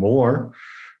would have more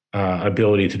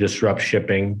ability to disrupt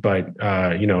shipping, but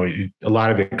a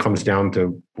lot of it comes down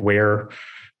to where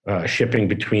shipping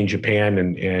between Japan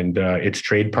and its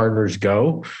trade partners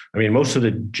go. I mean, most of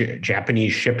the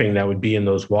Japanese shipping that would be in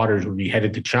those waters would be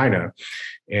headed to China.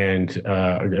 And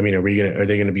are they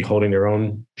going to be holding their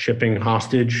own shipping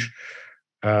hostage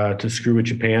to screw with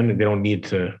Japan? They don't need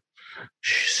to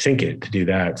sink it to do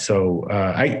that. So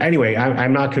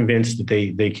I'm not convinced that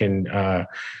they can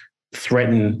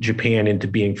threaten Japan into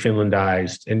being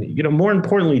Finlandized. And, more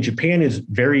importantly, Japan is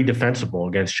very defensible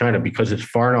against China because it's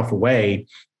far enough away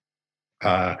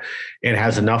and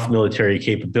has enough military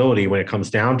capability when it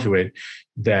comes down to it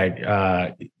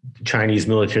that Chinese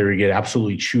military get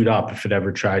absolutely chewed up if it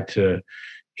ever tried to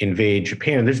invade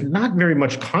Japan. There's not very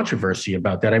much controversy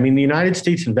about that. I mean, the United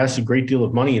States invests a great deal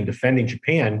of money in defending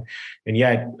Japan, and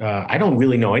yet I don't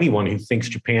really know anyone who thinks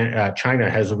China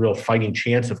has a real fighting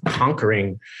chance of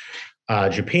conquering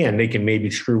Japan, they can maybe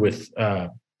screw with,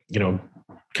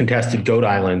 contested goat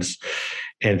islands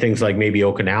and things like maybe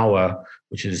Okinawa,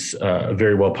 which is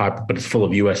very well popular, but it's full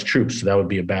of U.S. troops. So that would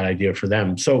be a bad idea for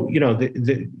them. So,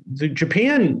 the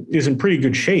Japan is in pretty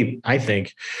good shape, I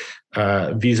think,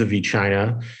 vis-a-vis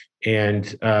China. And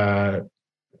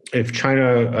if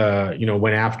China,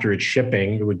 went after its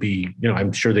shipping, it would be,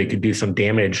 I'm sure they could do some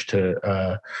damage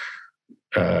to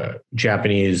the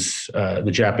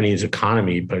Japanese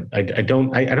economy, but I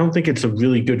don't think it's a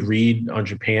really good read on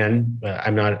Japan.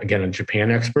 I'm not, again, a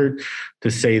Japan expert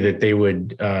to say that they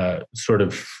would sort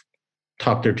of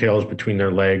tuck their tails between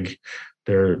their legs,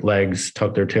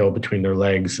 tuck their tail between their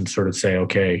legs and sort of say,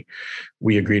 okay,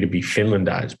 we agree to be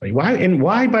Finlandized. But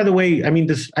why, by the way, I mean,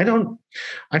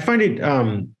 I find it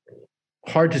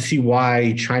hard to see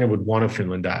why China would want to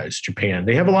Finlandize Japan.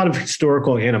 They have a lot of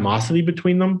historical animosity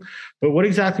between them, but what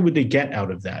exactly would they get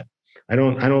out of that? I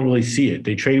don't really see it.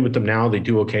 They trade with them now. They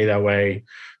do okay that way.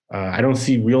 I don't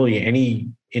see really any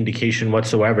indication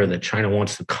whatsoever that China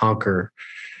wants to conquer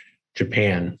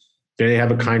Japan. They have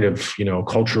a kind of,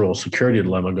 cultural security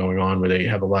dilemma going on where they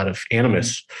have a lot of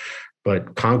animus,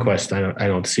 but conquest I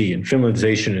don't see. And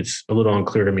Finlandization, it's a little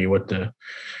unclear to me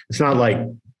it's not like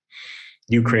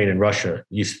Ukraine and Russia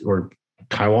or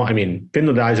Taiwan. I mean,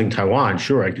 Finlandizing Taiwan,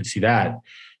 sure, I could see that,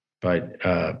 but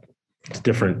it's a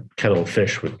different kettle of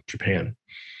fish with Japan.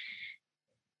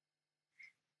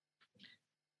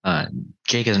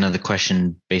 Jake has another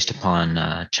question based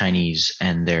upon Chinese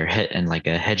and their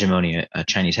a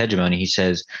Chinese hegemony. He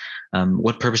says,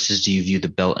 what purposes do you view the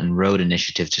Belt and Road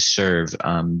Initiative to serve?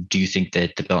 Do you think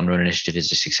that the Belt and Road Initiative is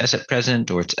a success at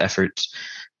present, or its efforts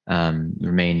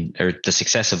the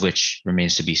success of which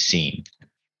remains to be seen?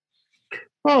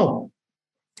 Well,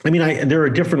 I mean, there are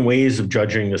different ways of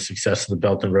judging the success of the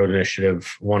Belt and Road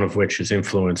Initiative, one of which is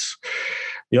influence.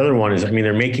 The other one is,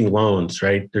 they're making loans,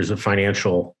 right? There's a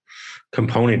financial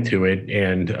component to it,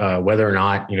 and whether or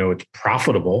not, it's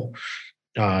profitable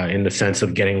in the sense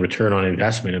of getting return on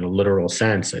investment in a literal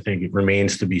sense, I think it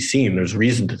remains to be seen. There's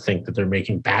reason to think that they're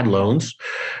making bad loans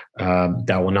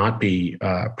that will not be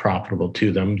profitable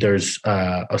to them. There's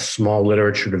a small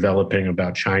literature developing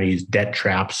about Chinese debt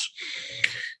traps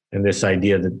and this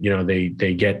idea that,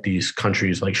 they get these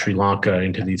countries like Sri Lanka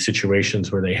into these situations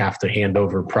where they have to hand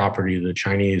over property to the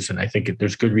Chinese. And I think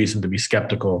there's good reason to be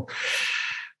skeptical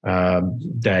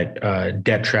that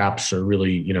debt traps are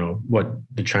really, what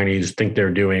the Chinese think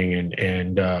they're doing,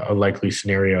 and a likely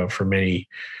scenario for many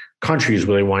countries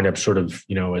where they wind up sort of,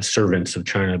 as servants of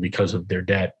China because of their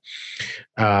debt.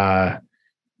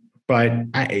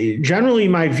 But generally,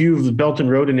 my view of the Belt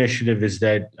and Road Initiative is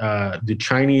that the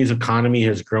Chinese economy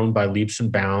has grown by leaps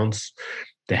and bounds.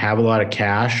 They have a lot of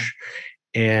cash.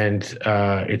 And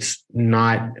it's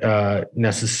not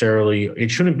necessarily,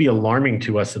 it shouldn't be alarming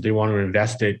to us that they want to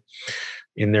invest it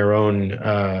in their own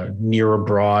near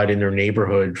abroad, in their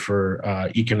neighborhood for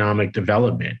economic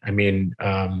development. I mean,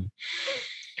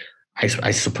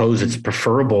 I suppose it's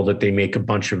preferable that they make a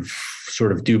bunch of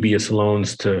sort of dubious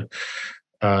loans to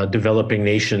developing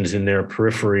nations in their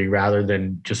periphery rather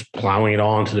than just plowing it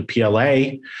all into the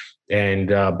PLA and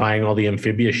buying all the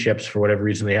amphibious ships for whatever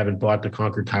reason they haven't bought to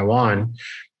conquer Taiwan,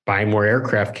 buying more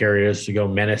aircraft carriers to go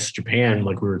menace Japan,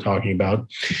 like we were talking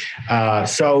about. I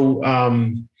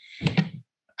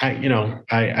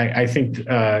think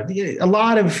there's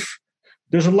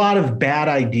a lot of bad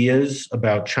ideas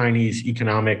about Chinese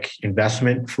economic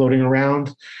investment floating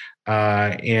around.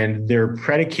 And they're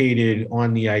predicated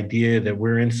on the idea that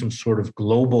we're in some sort of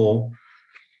global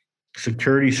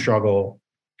security struggle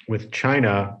with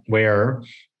China, where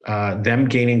them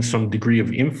gaining some degree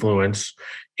of influence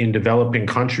in developing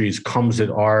countries comes at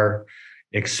our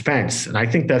expense. And I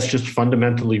think that's just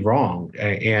fundamentally wrong.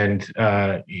 And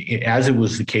as it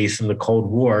was the case in the Cold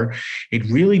War, it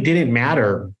really didn't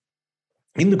matter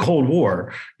in the Cold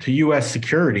War to U.S.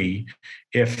 security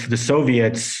if the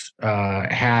Soviets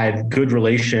had good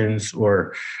relations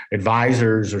or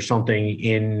advisors or something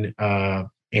in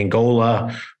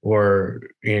Angola or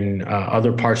in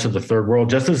other parts of the third world,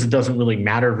 just as it doesn't really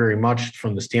matter very much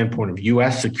from the standpoint of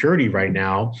U.S. security right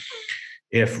now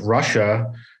if Russia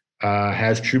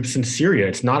has troops in Syria.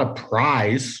 It's not a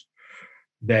prize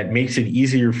that makes it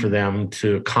easier for them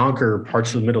to conquer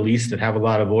parts of the Middle East that have a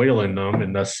lot of oil in them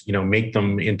and thus, make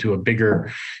them into a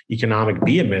bigger economic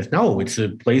behemoth. No, it's a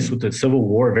place with a civil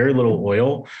war, very little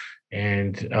oil.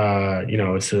 And,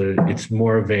 it's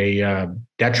more of a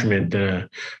detriment than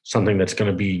something that's going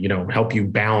to be, help you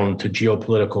bound to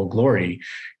geopolitical glory.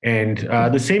 And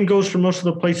the same goes for most of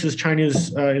the places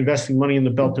China's investing money in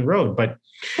the Belt and Road. But,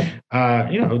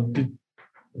 the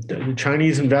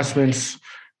Chinese investments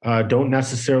don't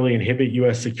necessarily inhibit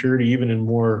U.S. security, even in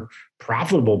more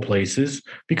profitable places,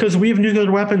 because we have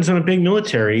nuclear weapons and a big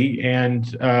military,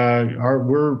 and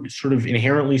we're sort of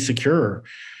inherently secure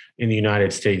in the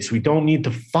United States. We don't need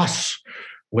to fuss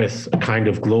with a kind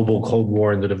of global Cold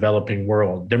War in the developing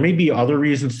world. There may be other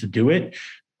reasons to do it,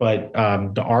 but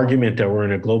the argument that we're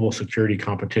in a global security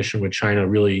competition with China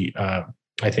really,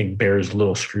 I think, bears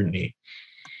little scrutiny.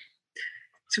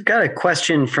 So we've got a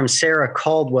question from Sarah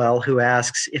Caldwell, who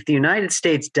asks, if the United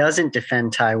States doesn't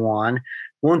defend Taiwan,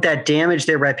 won't that damage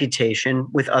their reputation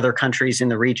with other countries in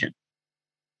the region?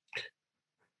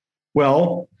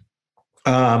 Well,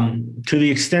 to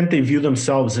the extent they view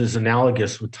themselves as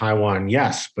analogous with Taiwan,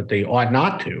 yes, but they ought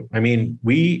not to. I mean,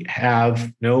 we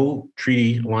have no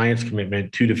treaty alliance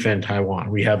commitment to defend Taiwan.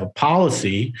 We have a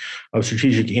policy of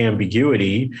strategic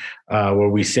ambiguity where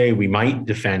we say we might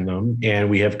defend them, and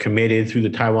we have committed through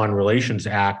the Taiwan Relations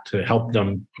Act to help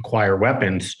them acquire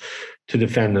weapons to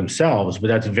defend themselves. But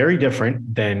that's very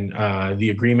different than the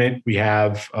agreement we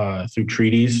have through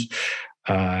treaties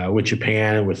with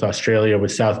Japan, with Australia,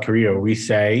 with South Korea. We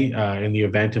say, in the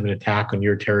event of an attack on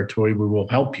your territory, we will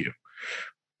help you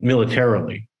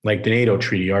militarily, like the NATO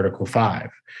treaty, Article 5.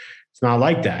 It's not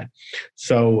like that.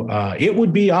 So it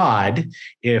would be odd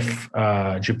if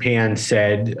Japan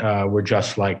said we're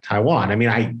just like Taiwan. I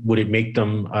mean, would it make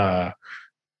them,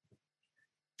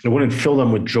 it wouldn't fill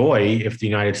them with joy if the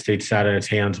United States sat on its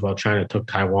hands while China took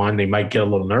Taiwan. They might get a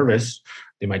little nervous.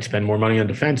 They might spend more money on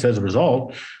defense as a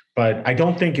result. But I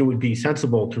don't think it would be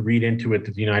sensible to read into it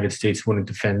that the United States wouldn't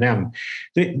defend them.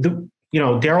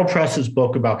 Daryl Press's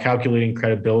book about calculating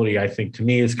credibility, I think, to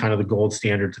me, is kind of the gold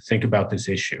standard to think about this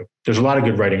issue. There's a lot of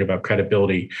good writing about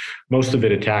credibility, most of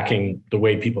it attacking the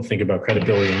way people think about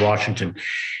credibility in Washington.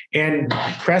 And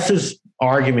Press's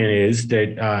argument is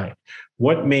that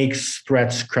what makes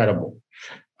threats credible?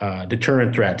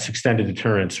 Deterrent threats, extended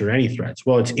deterrence, or any threats?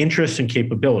 Well, it's interest and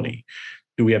capability.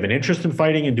 Do we have an interest in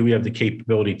fighting, and do we have the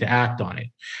capability to act on it?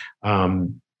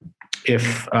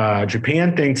 If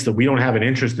Japan thinks that we don't have an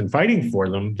interest in fighting for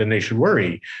them, then they should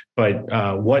worry.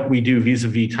 But what we do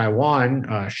vis-a-vis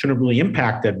Taiwan shouldn't really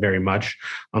impact that very much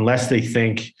unless they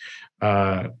think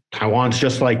Taiwan's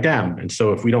just like them. And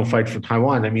so if we don't fight for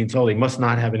Taiwan, that means, they must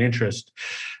not have an interest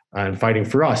in fighting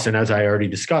for us. And as I already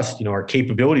discussed, our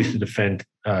capabilities to defend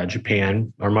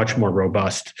Japan are much more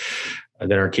robust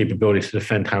than our capabilities to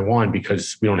defend Taiwan,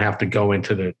 because we don't have to go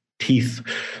into the teeth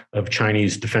of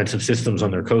Chinese defensive systems on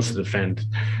their coast to defend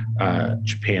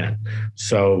Japan.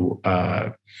 So,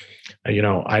 I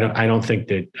don't think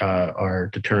that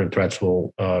our deterrent threats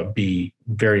will be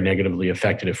very negatively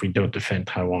affected if we don't defend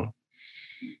Taiwan.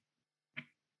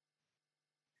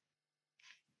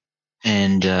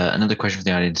 And another question from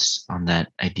the audience on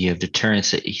that idea of deterrence.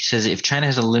 He says, if China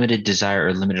has a limited desire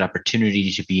or limited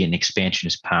opportunity to be an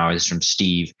expansionist power, this is from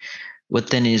Steve, what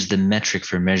then is the metric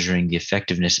for measuring the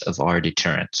effectiveness of our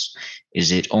deterrence?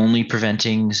 Is it only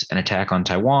preventing an attack on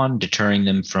Taiwan, deterring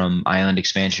them from island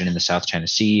expansion in the South China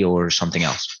Sea, or something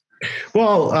else?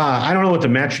 Well, I don't know what the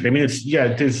metric. I mean,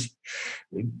 there's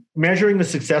measuring the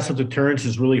success of deterrence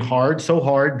is really hard. So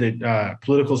hard that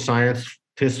political scientists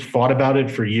fought about it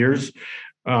for years.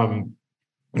 In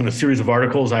a series of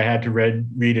articles I had to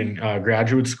read in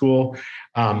graduate school.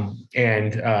 And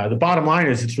the bottom line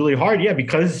is it's really hard. Yeah,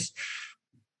 because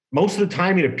most of the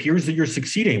time it appears that you're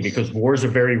succeeding because wars are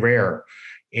very rare.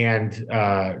 And,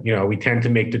 we tend to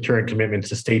make deterrent commitments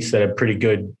to states that have pretty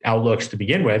good outlooks to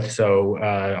begin with. So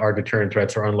our deterrent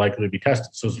threats are unlikely to be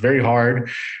tested. So it's very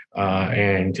hard,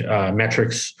 and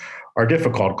metrics are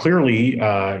difficult. Clearly,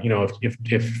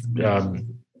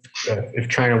 if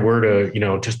China were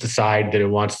to, just decide that it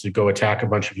wants to go attack a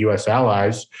bunch of U.S.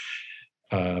 allies,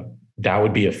 that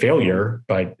would be a failure.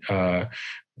 But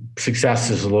success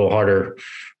is a little harder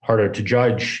to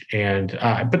judge. And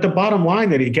but the bottom line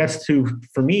that it gets to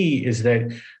for me is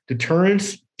that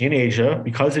deterrence in Asia,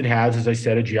 because it has, as I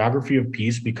said, a geography of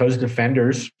peace, because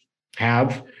defenders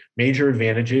have major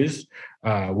advantages,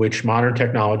 which modern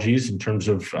technologies in terms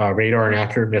of radar and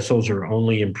accurate missiles are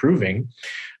only improving.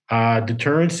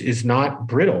 Deterrence is not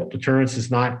brittle. Deterrence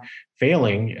is not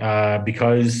failing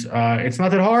because it's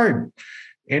not that hard.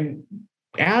 And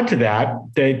add to that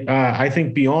I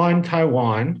think beyond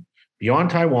Taiwan,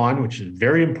 which is a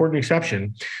very important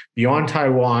exception, beyond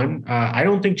Taiwan, I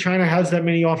don't think China has that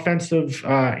many offensive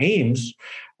aims.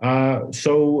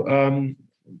 So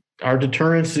our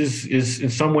deterrence is in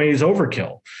some ways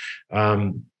overkill.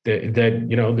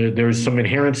 There's some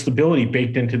inherent stability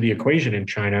baked into the equation in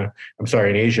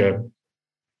Asia,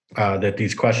 that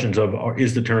these questions of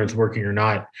is deterrence working or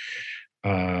not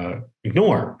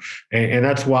ignore. And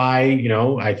that's why,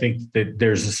 I think that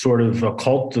there's a sort of a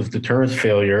cult of deterrence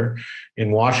failure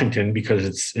in Washington,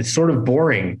 because it's sort of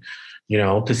boring,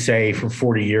 to say for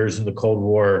 40 years in the Cold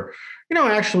War,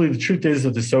 actually, the truth is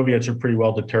that the Soviets are pretty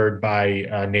well deterred by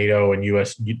NATO and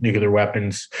U.S. nuclear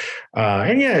weapons.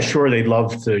 And yeah, sure, they'd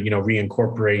love to,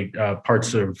 reincorporate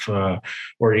parts of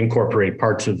or incorporate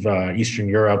parts of Eastern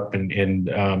Europe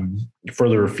and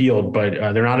further afield, but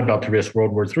they're not about to risk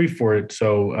World War III for it.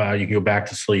 So you can go back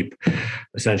to sleep,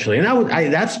 essentially. And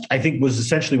that's I think was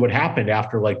essentially what happened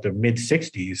after like the mid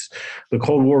 '60s. The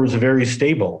Cold War was very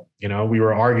stable. We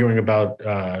were arguing about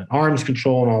arms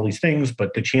control and all these things,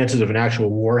 but the chances of an actual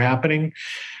war happening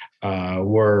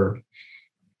were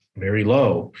very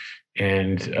low.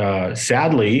 And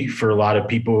sadly, for a lot of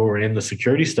people who are in the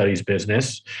security studies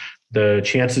business, the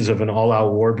chances of an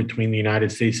all-out war between the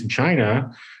United States and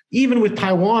China, even with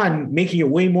Taiwan making it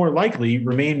way more likely,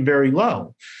 remain very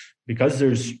low because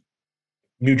there's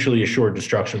mutually assured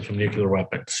destruction from nuclear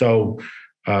weapons. So,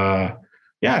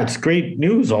 it's great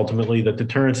news ultimately that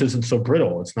deterrence isn't so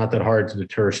brittle. It's not that hard to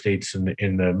deter states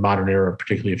in the modern era,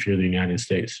 particularly if you're the United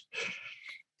States.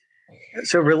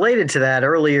 So related to that,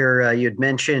 earlier you'd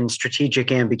mentioned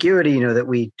strategic ambiguity, that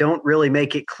we don't really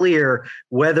make it clear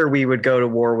whether we would go to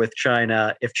war with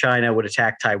China if China would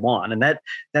attack Taiwan. And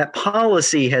that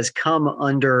policy has come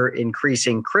under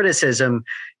increasing criticism,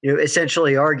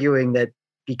 essentially arguing that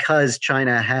because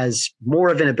China has more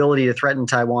of an ability to threaten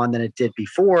Taiwan than it did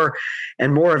before,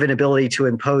 and more of an ability to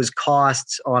impose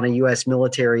costs on a U.S.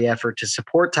 military effort to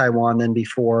support Taiwan than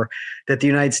before, that the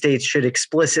United States should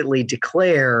explicitly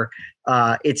declare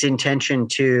its intention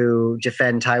to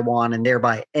defend Taiwan and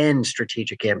thereby end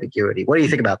strategic ambiguity. What do you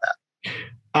think about that?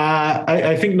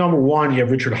 I think number one, you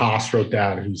have Richard Haas wrote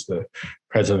that, who's the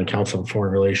president of the Council on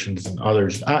Foreign Relations, and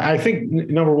others. I think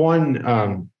number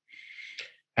one,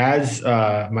 as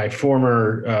my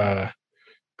former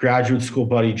graduate school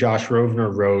buddy Josh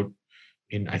Rovner wrote,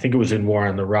 I think it was in War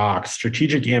on the Rocks,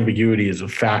 strategic ambiguity is a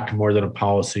fact more than a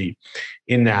policy,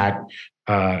 in that,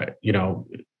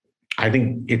 I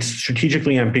think it's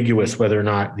strategically ambiguous whether or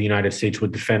not the United States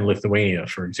would defend Lithuania,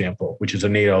 for example, which is a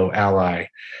NATO ally,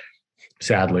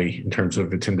 sadly, in terms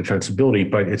of its indefensibility,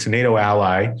 but it's a NATO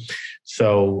ally.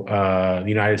 So the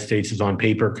United States is on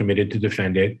paper committed to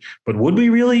defend it. But would we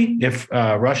really, if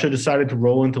Russia decided to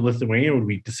roll into Lithuania, would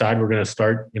we decide we're going to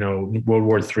start, World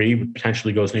War III,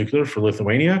 potentially goes nuclear for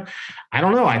Lithuania? I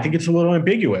don't know. I think it's a little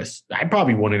ambiguous. I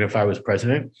probably wouldn't if I was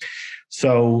president.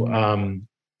 So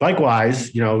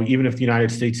likewise, even if the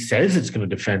United States says it's going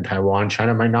to defend Taiwan,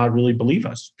 China might not really believe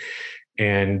us.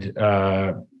 And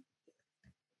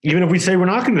even if we say we're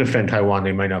not going to defend Taiwan,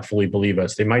 they might not fully believe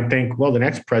us. They might think, well, the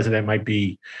next president might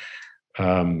be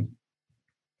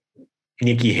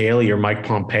Nikki Haley or Mike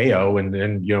Pompeo, and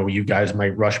then you guys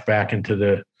might rush back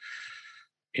into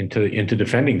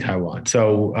defending Taiwan.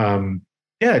 So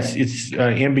it's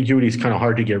ambiguity is kind of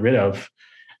hard to get rid of,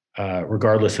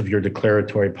 regardless of your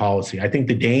declaratory policy. I think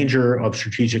the danger of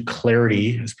strategic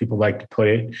clarity, as people like to put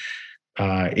it,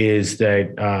 is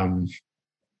that.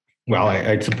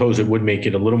 I suppose it would make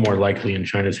it a little more likely in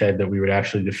China's head that we would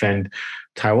actually defend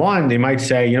Taiwan. They might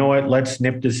say, you know what, let's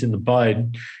nip this in the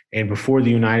bud. And before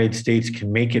the United States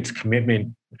can make its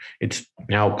commitment, its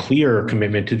now clear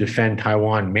commitment to defend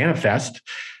Taiwan manifest,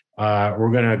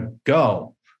 we're going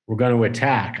to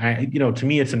attack. To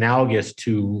me, it's analogous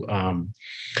to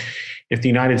if the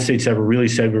United States ever really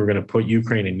said we were going to put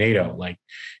Ukraine in NATO, like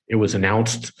it was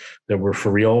announced that we're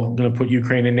for real going to put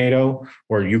Ukraine in NATO,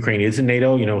 or Ukraine is in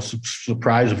NATO,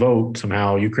 surprise vote,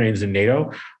 somehow Ukraine's in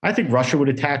NATO. I think Russia would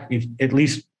attack, at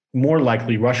least more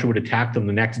likely Russia would attack them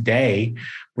the next day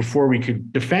before we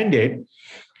could defend it.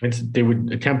 And they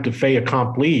would attempt to fait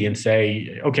accompli and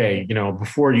say, okay,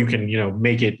 before you can,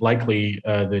 make it likely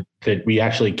that we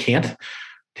actually can't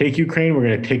take Ukraine, we're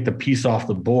going to take the piece off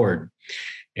the board.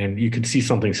 And you could see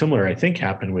something similar, I think,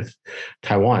 happen with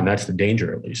Taiwan. That's the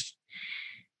danger, at least.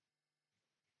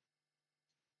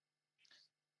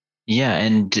 Yeah,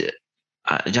 and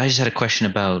I just had a question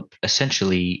about,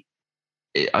 essentially,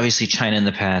 obviously China in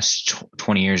the past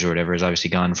 20 years or whatever has obviously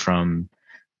gone from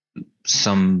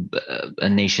a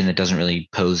nation that doesn't really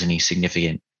pose any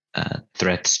significant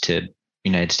threats to the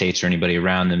United States or anybody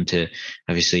around them to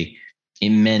obviously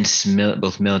immense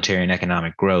both military and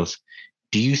economic growth.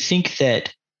 Do you think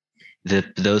that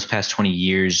those past 20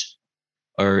 years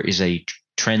is a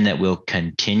trend that will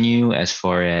continue as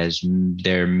far as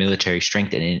their military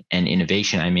strength and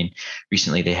innovation? I mean,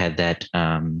 recently they had that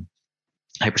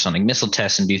hypersonic missile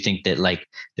test, and do you think that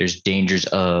there's dangers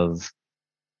of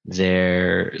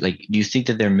their like? Do you think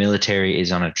that their military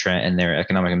is on a trend, and their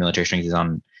economic and military strength is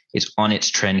on its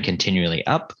trend continually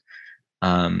up,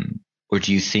 or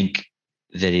do you think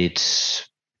that it's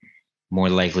more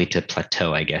likely to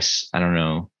plateau? I guess I don't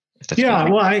know if that's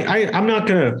well, I'm not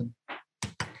gonna.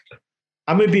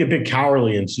 I'm going to be a bit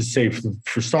cowardly and just say,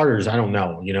 for starters, I don't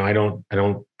know. I don't.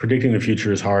 Predicting the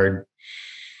future is hard,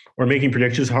 or making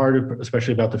predictions hard,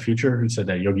 especially about the future. Who said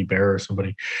that? Yogi Berra or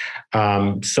somebody.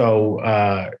 I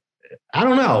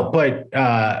don't know, but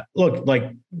look,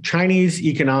 like Chinese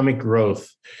economic growth,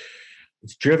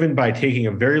 it's driven by taking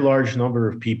a very large number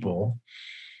of people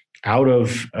out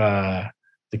of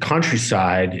the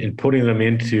countryside and putting them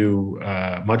into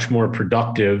much more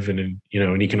productive and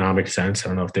an economic sense. I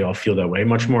don't know if they all feel that way.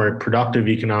 Much more productive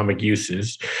economic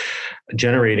uses,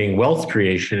 generating wealth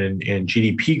creation and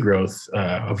GDP growth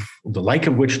of the like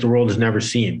of which the world has never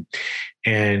seen.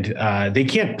 And they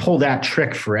can't pull that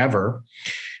trick forever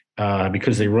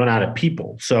because they run out of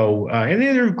people. So and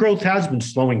their growth has been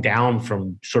slowing down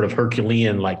from sort of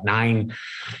Herculean like 9%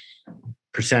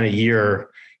 a year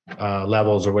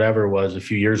levels or whatever it was a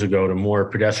few years ago to more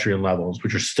pedestrian levels,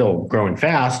 which are still growing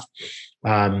fast.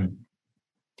 And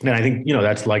I think,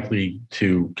 that's likely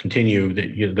to continue.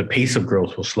 That the pace of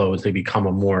growth will slow as they become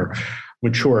a more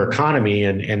mature economy.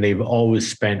 And they've always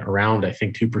spent around, I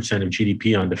think, 2% of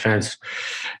GDP on defense.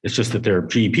 It's just that their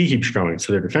GDP keeps growing,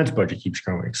 so their defense budget keeps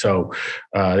growing. So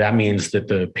that means that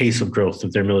the pace of growth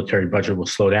of their military budget will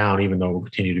slow down, even though it will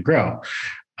continue to grow.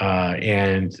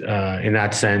 And in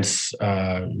that sense,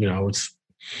 it's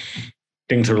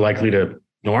things are likely to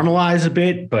normalize a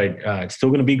bit, but it's still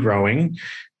going to be growing,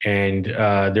 and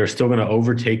they're still going to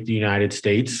overtake the United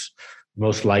States,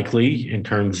 most likely in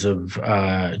terms of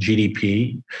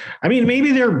GDP. I mean,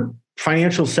 maybe their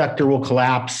financial sector will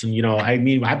collapse, and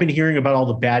I've been hearing about all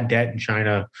the bad debt in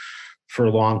China for a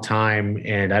long time,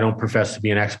 and I don't profess to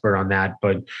be an expert on that,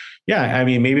 but yeah, I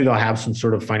mean, maybe they'll have some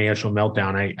sort of financial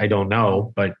meltdown. I don't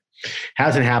know, but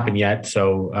hasn't happened yet.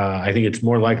 So I think it's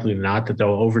more likely than not that they'll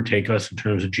overtake us in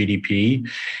terms of GDP,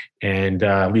 and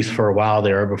at least for a while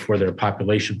there before their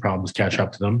population problems catch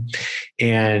up to them.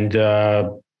 And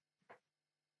they'll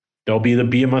be the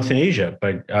behemoth in Asia.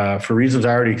 But for reasons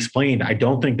I already explained, I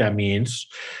don't think that means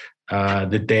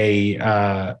that they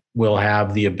will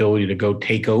have the ability to go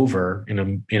take over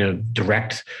in a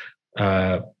direct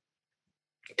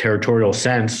territorial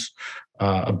sense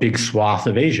a big swath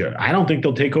of Asia. I don't think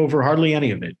they'll take over hardly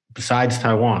any of it besides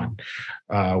Taiwan,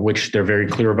 which they're very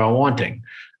clear about wanting.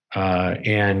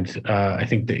 And I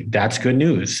think that's good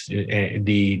news.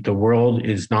 The world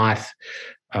is not,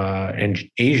 and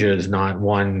Asia is not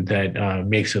one that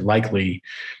makes it likely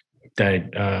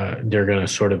that they're going to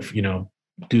sort of,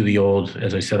 do the old,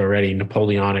 as I said already,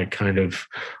 Napoleonic kind of,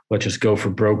 let's just go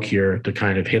for broke here, the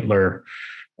kind of Hitler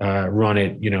run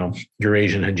it,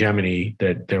 Eurasian hegemony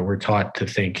that we're taught to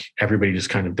think everybody just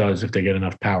kind of does if they get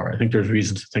enough power. I think there's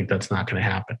reasons to think that's not going to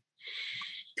happen.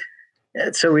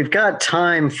 So we've got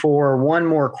time for one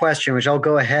more question, which I'll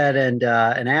go ahead and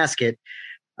ask it.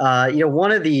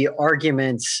 One of the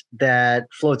arguments that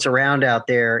floats around out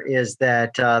there is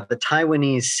that the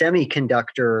Taiwanese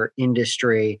semiconductor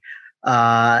industry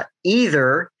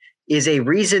either is a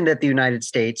reason that the United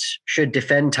States should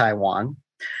defend Taiwan,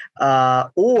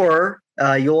 or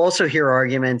you'll also hear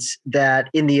arguments that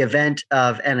in the event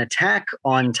of an attack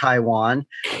on Taiwan,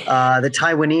 the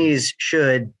Taiwanese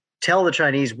should tell the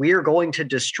Chinese, we are going to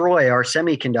destroy our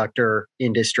semiconductor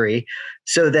industry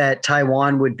so that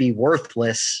Taiwan would be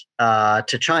worthless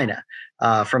to China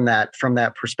from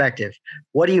that perspective.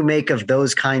 What do you make of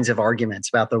those kinds of arguments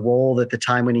about the role that the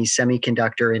Taiwanese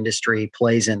semiconductor industry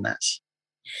plays in this?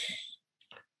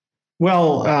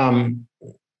 Well,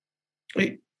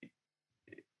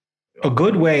 a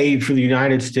good way for the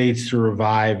United States to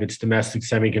revive its domestic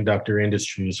semiconductor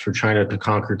industry is for China to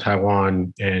conquer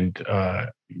Taiwan and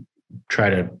try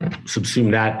to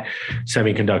subsume that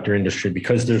semiconductor industry,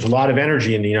 because there's a lot of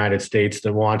energy in the United States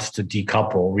that wants to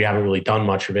decouple. We haven't really done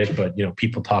much of it, but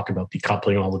people talk about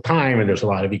decoupling all the time, and there's a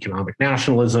lot of economic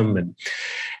nationalism, and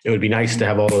it would be nice to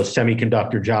have all those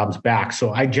semiconductor jobs back.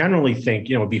 So I generally think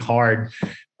it would be hard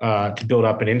to build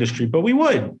up an industry, but we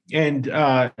would. And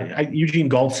Eugene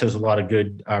Galtz has a lot of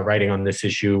good writing on this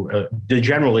issue, the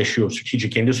general issue of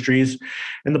strategic industries.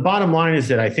 And the bottom line is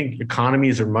that I think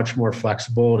economies are much more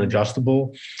flexible and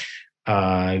adjustable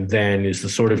than is the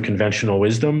sort of conventional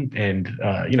wisdom. And,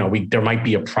 there might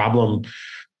be a problem.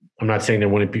 I'm not saying we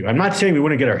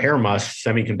wouldn't get our hair mussed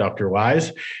semiconductor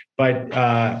wise, but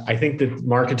I think that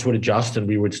markets would adjust and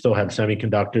we would still have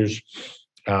semiconductors.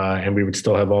 And we would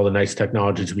still have all the nice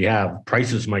technologies we have.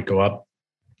 Prices might go up,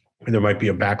 and there might be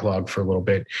a backlog for a little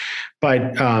bit.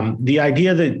 But the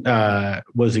idea that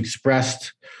was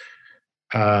expressed,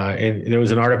 and there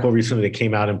was an article recently that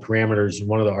came out in Parameters.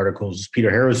 One of the articles is Peter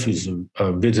Harris, who's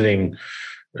visiting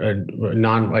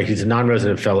he's a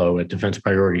non-resident fellow at Defense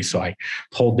Priorities. So I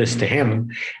told this to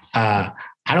him. I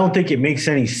don't think it makes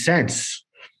any sense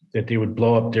that they would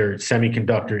blow up their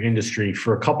semiconductor industry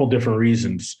for a couple different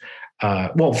reasons.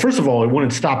 Well, first of all, it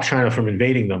wouldn't stop China from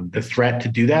invading them, the threat to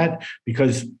do that,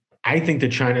 because I think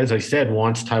that China, as I said,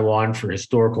 wants Taiwan for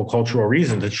historical, cultural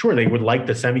reasons. And sure, they would like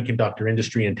the semiconductor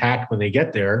industry intact when they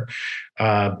get there.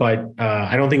 But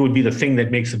I don't think it would be the thing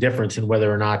that makes a difference in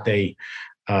whether or not they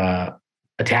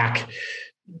attack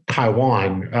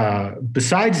Taiwan.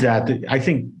 Besides that, I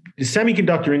think the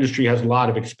semiconductor industry has a lot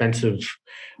of expensive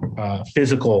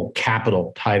physical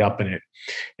capital tied up in it.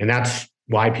 And that's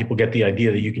why people get the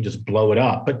idea that you can just blow it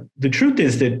up. But the truth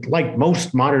is that, like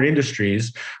most modern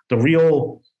industries, the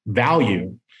real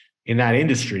value in that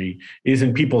industry is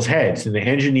in people's heads, and the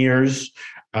engineers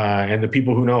and the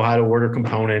people who know how to order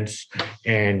components,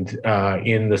 and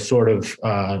in the sort of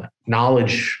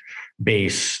knowledge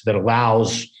base that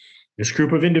allows this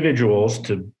group of individuals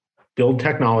to build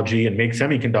technology and make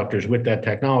semiconductors with that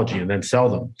technology and then sell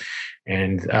them.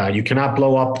 And you cannot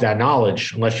blow up that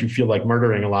knowledge unless you feel like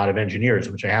murdering a lot of engineers,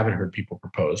 which I haven't heard people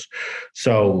propose.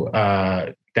 So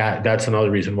that's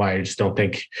another reason why I just don't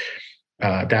think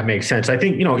that makes sense. I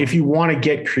think, if you want to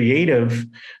get creative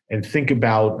and think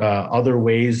about other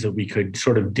ways that we could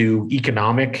sort of do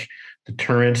economic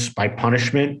deterrence by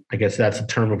punishment, I guess that's a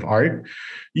term of art,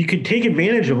 you could take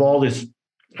advantage of all this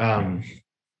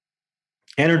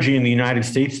energy in the United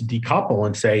States to decouple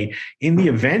and say, in the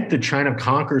event that China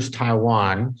conquers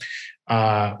Taiwan,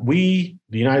 we,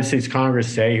 the United States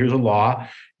Congress, say, here's a law,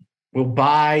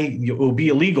 it will be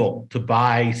illegal to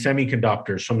buy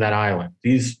semiconductors from that island.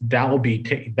 That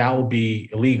will be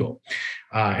illegal.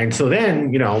 And so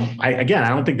then, I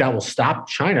don't think that will stop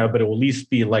China, but it will at least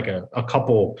be like a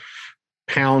couple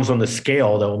pounds on the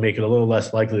scale that will make it a little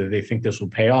less likely that they think this will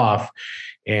pay off.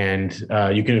 And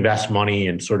you can invest money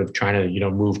in sort of trying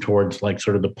to, move towards like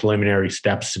sort of the preliminary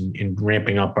steps in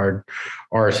ramping up our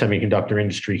semiconductor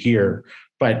industry here.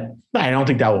 But I don't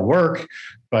think that will work.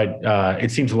 But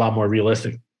it seems a lot more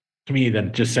realistic to me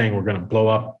than just saying we're going to blow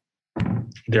up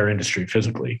their industry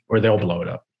physically, or they'll blow it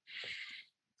up.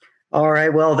 All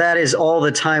right. Well, that is all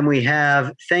the time we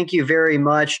have. Thank you very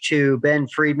much to Ben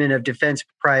Friedman of Defense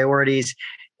Priorities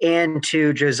and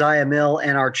to Josiah Mill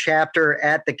and our chapter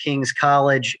at the King's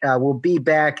College. We'll be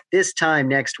back this time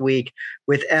next week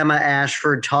with Emma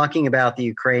Ashford talking about the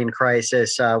Ukraine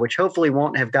crisis, which hopefully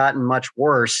won't have gotten much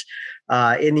worse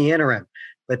in the interim.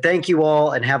 But thank you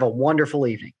all and have a wonderful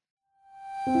evening.